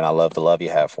love you, and I love the love you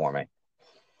have for me.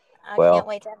 I Well, can't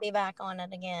wait to be back on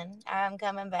it again. I'm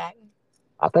coming back.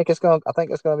 I think it's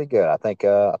gonna be good. I think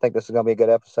this is gonna be a good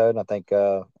episode, and I think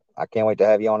I can't wait to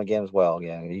have you on again as well.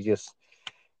 Yeah, you just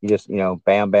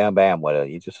bam, bam, bam with it.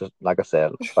 You just like I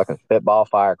said, fucking spitball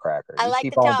firecracker. I You like to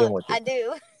keep on doing talk. what you. I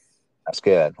do. That's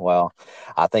good. Well,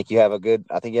 I think you have a good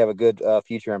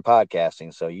future in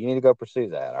podcasting. So you need to go pursue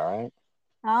that. All right.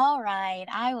 All right,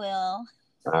 I will.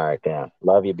 All right, then.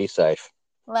 Love you. Be safe.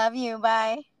 Love you.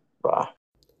 Bye. Bye.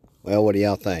 Well, what do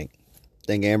y'all think?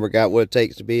 Think Amber got what it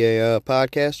takes to be a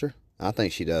podcaster? I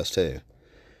think she does too.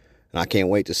 And I can't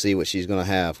wait to see what she's gonna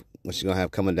have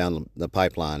coming down the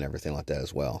pipeline and everything like that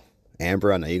as well.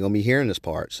 Amber, I know you're gonna be hearing this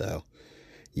part, so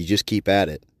you just keep at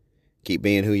it. Keep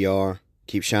being who you are.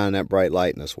 Keep shining that bright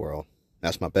light in this world.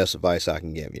 That's my best advice I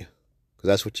can give you. Because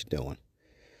that's what you're doing.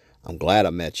 I'm glad I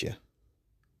met you.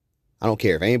 I don't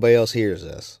care if anybody else hears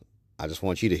this. I just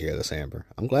want you to hear this, Amber.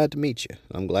 I'm glad to meet you.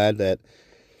 I'm glad that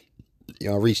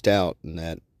y'all reached out and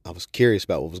that I was curious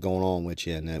about what was going on with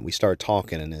you and that we started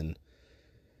talking and then,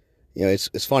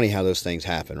 it's funny how those things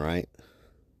happen, right?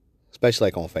 Especially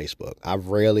like on Facebook. I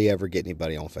rarely ever get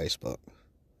anybody on Facebook.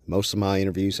 Most of my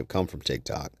interviews have come from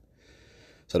TikTok.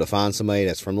 So to find somebody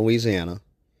that's from Louisiana,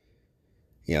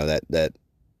 that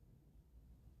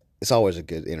it's always a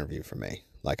good interview for me.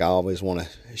 Like I always want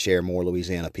to share more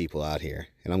Louisiana people out here.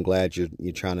 And I'm glad you're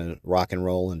trying to rock and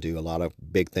roll and do a lot of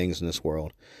big things in this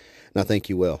world. And I think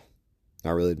you will.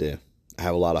 I really do. I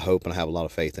have a lot of hope and I have a lot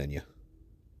of faith in you.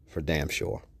 For damn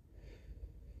sure.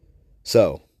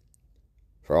 So,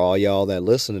 for all y'all that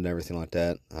listen and everything like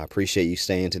that, I appreciate you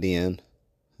staying to the end.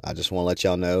 I just want to let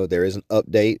y'all know there is an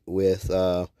update with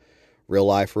Real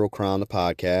Life, Real Crime, the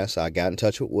podcast. I got in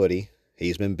touch with Woody.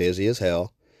 He's been busy as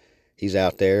hell. He's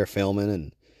out there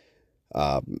filming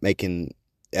and making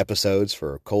episodes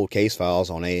for Cold Case Files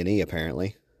on A&E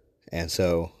apparently. And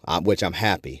so, which I'm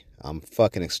happy. I'm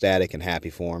fucking ecstatic and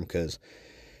happy for him because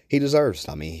he deserves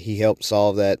it. I mean, he helped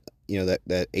solve that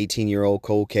 18-year-old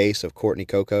cold case of Courtney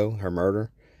Coco, her murder,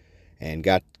 and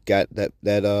got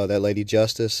that lady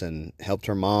justice and helped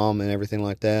her mom and everything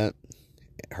like that.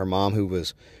 Her mom, who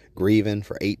was grieving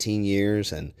for 18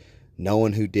 years and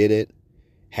knowing who did it,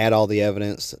 had all the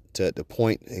evidence to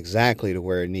point exactly to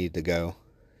where it needed to go,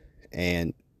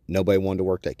 and nobody wanted to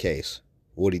work that case.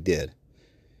 Woody did.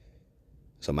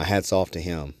 So my hat's off to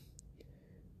him.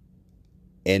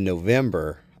 In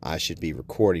November, I should be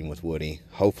recording with Woody.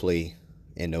 Hopefully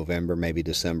in November, maybe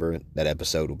December, that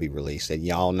episode will be released. And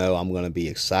y'all know I'm going to be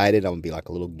excited. I'm going to be like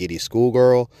a little giddy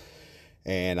schoolgirl.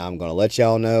 And I'm going to let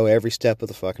y'all know every step of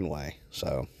the fucking way.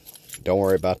 So don't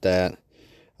worry about that.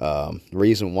 The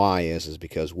reason why is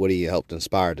because Woody helped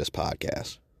inspire this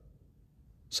podcast.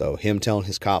 So him telling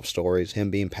his cop stories, him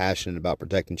being passionate about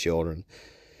protecting children,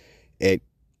 it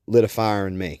lit a fire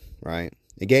in me, right?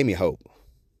 It gave me hope.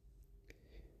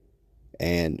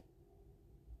 And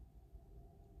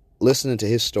listening to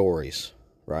his stories,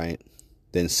 right?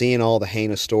 Then seeing all the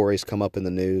heinous stories come up in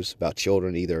the news about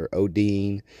children either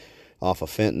ODing off of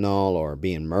fentanyl or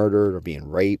being murdered or being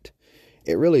raped,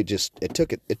 it really it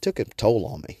took a toll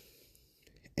on me.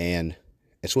 And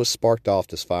it's what sparked off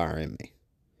this fire in me.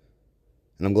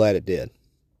 And I'm glad it did.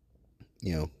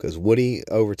 Because Woody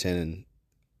Overton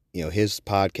and, his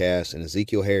podcast and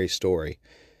Ezekiel Harry's story,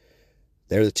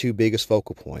 they're the two biggest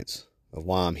focal points of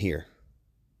why I'm here.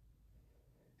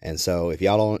 And so if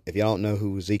y'all don't know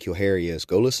who Ezekiel Harry is,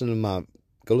 go listen to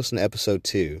episode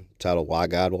 2 titled Why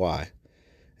God Why,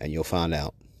 and you'll find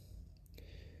out.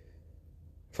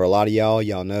 For a lot of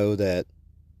y'all know that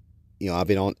I've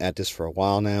been at this for a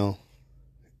while now.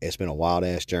 It's been a wild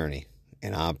ass journey,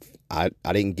 and I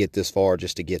didn't get this far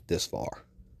just to get this far.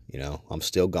 I'm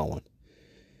still going.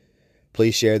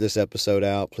 Please share this episode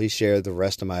out. Please share the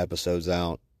rest of my episodes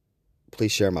out.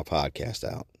 Please share my podcast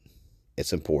out.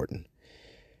 It's important.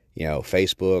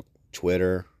 Facebook,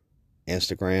 Twitter,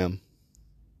 Instagram,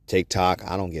 TikTok,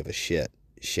 I don't give a shit.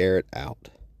 Share it out.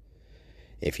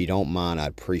 If you don't mind,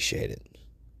 I'd appreciate it.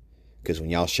 Because when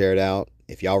y'all share it out,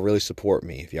 if y'all really support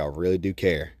me, if y'all really do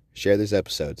care, share these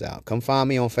episodes out. Come find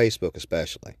me on Facebook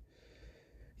especially.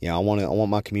 I want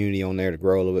my community on there to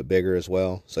grow a little bit bigger as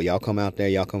well. So y'all come out there,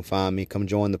 y'all come find me, come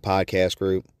join the podcast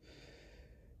group.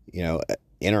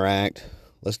 Interact.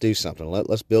 Let's do something.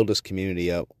 Let's build this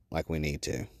community up like we need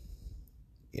to.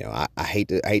 I hate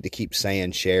to keep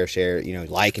saying share,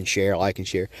 like and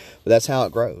share, but that's how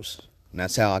it grows. And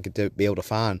that's how I get to be able to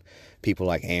find people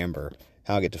like Amber,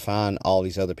 how I get to find all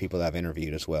these other people that I've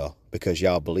interviewed as well, because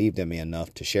y'all believed in me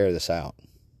enough to share this out.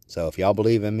 So if y'all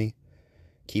believe in me,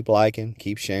 keep liking,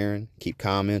 keep sharing, keep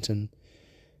commenting,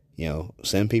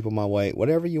 send people my way,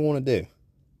 whatever you want to do.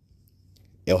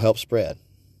 It'll help spread.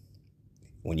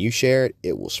 When you share it,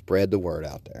 it will spread the word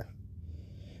out there.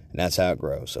 And that's how it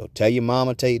grows. So tell your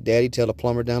mama, tell your daddy, tell the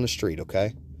plumber down the street,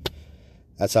 okay?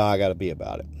 That's how I got to be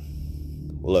about it.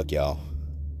 Well, look, y'all.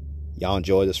 Y'all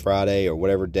enjoy this Friday or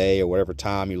whatever day or whatever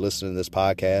time you're listening to this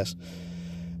podcast.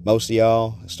 Most of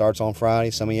y'all, it starts on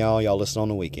Friday. Some of y'all listen on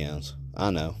the weekends.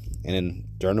 I know. And then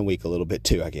during the week a little bit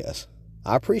too, I guess.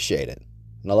 I appreciate it.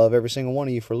 And I love every single one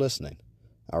of you for listening.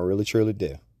 I really, truly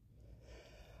do.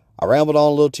 I rambled on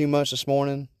a little too much this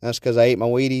morning. That's because I ate my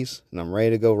Wheaties and I'm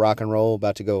ready to go rock and roll.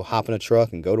 About to go hop in a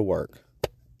truck and go to work.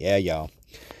 Yeah, y'all.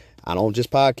 I don't just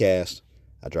podcast.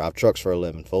 I drive trucks for a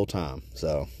living full time.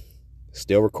 So,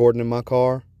 still recording in my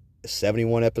car.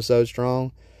 71 episodes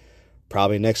strong.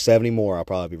 Probably next 70 more I'll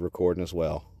probably be recording as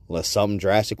well. Unless something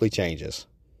drastically changes.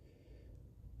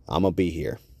 I'm going to be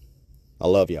here. I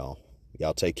love y'all.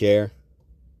 Y'all take care.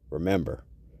 Remember,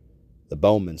 the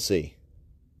Bowmen see.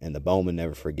 And the Bowmen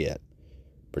never forget.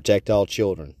 Protect all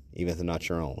children, even if they're not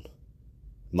your own.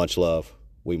 Much love.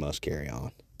 We must carry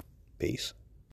on. Peace.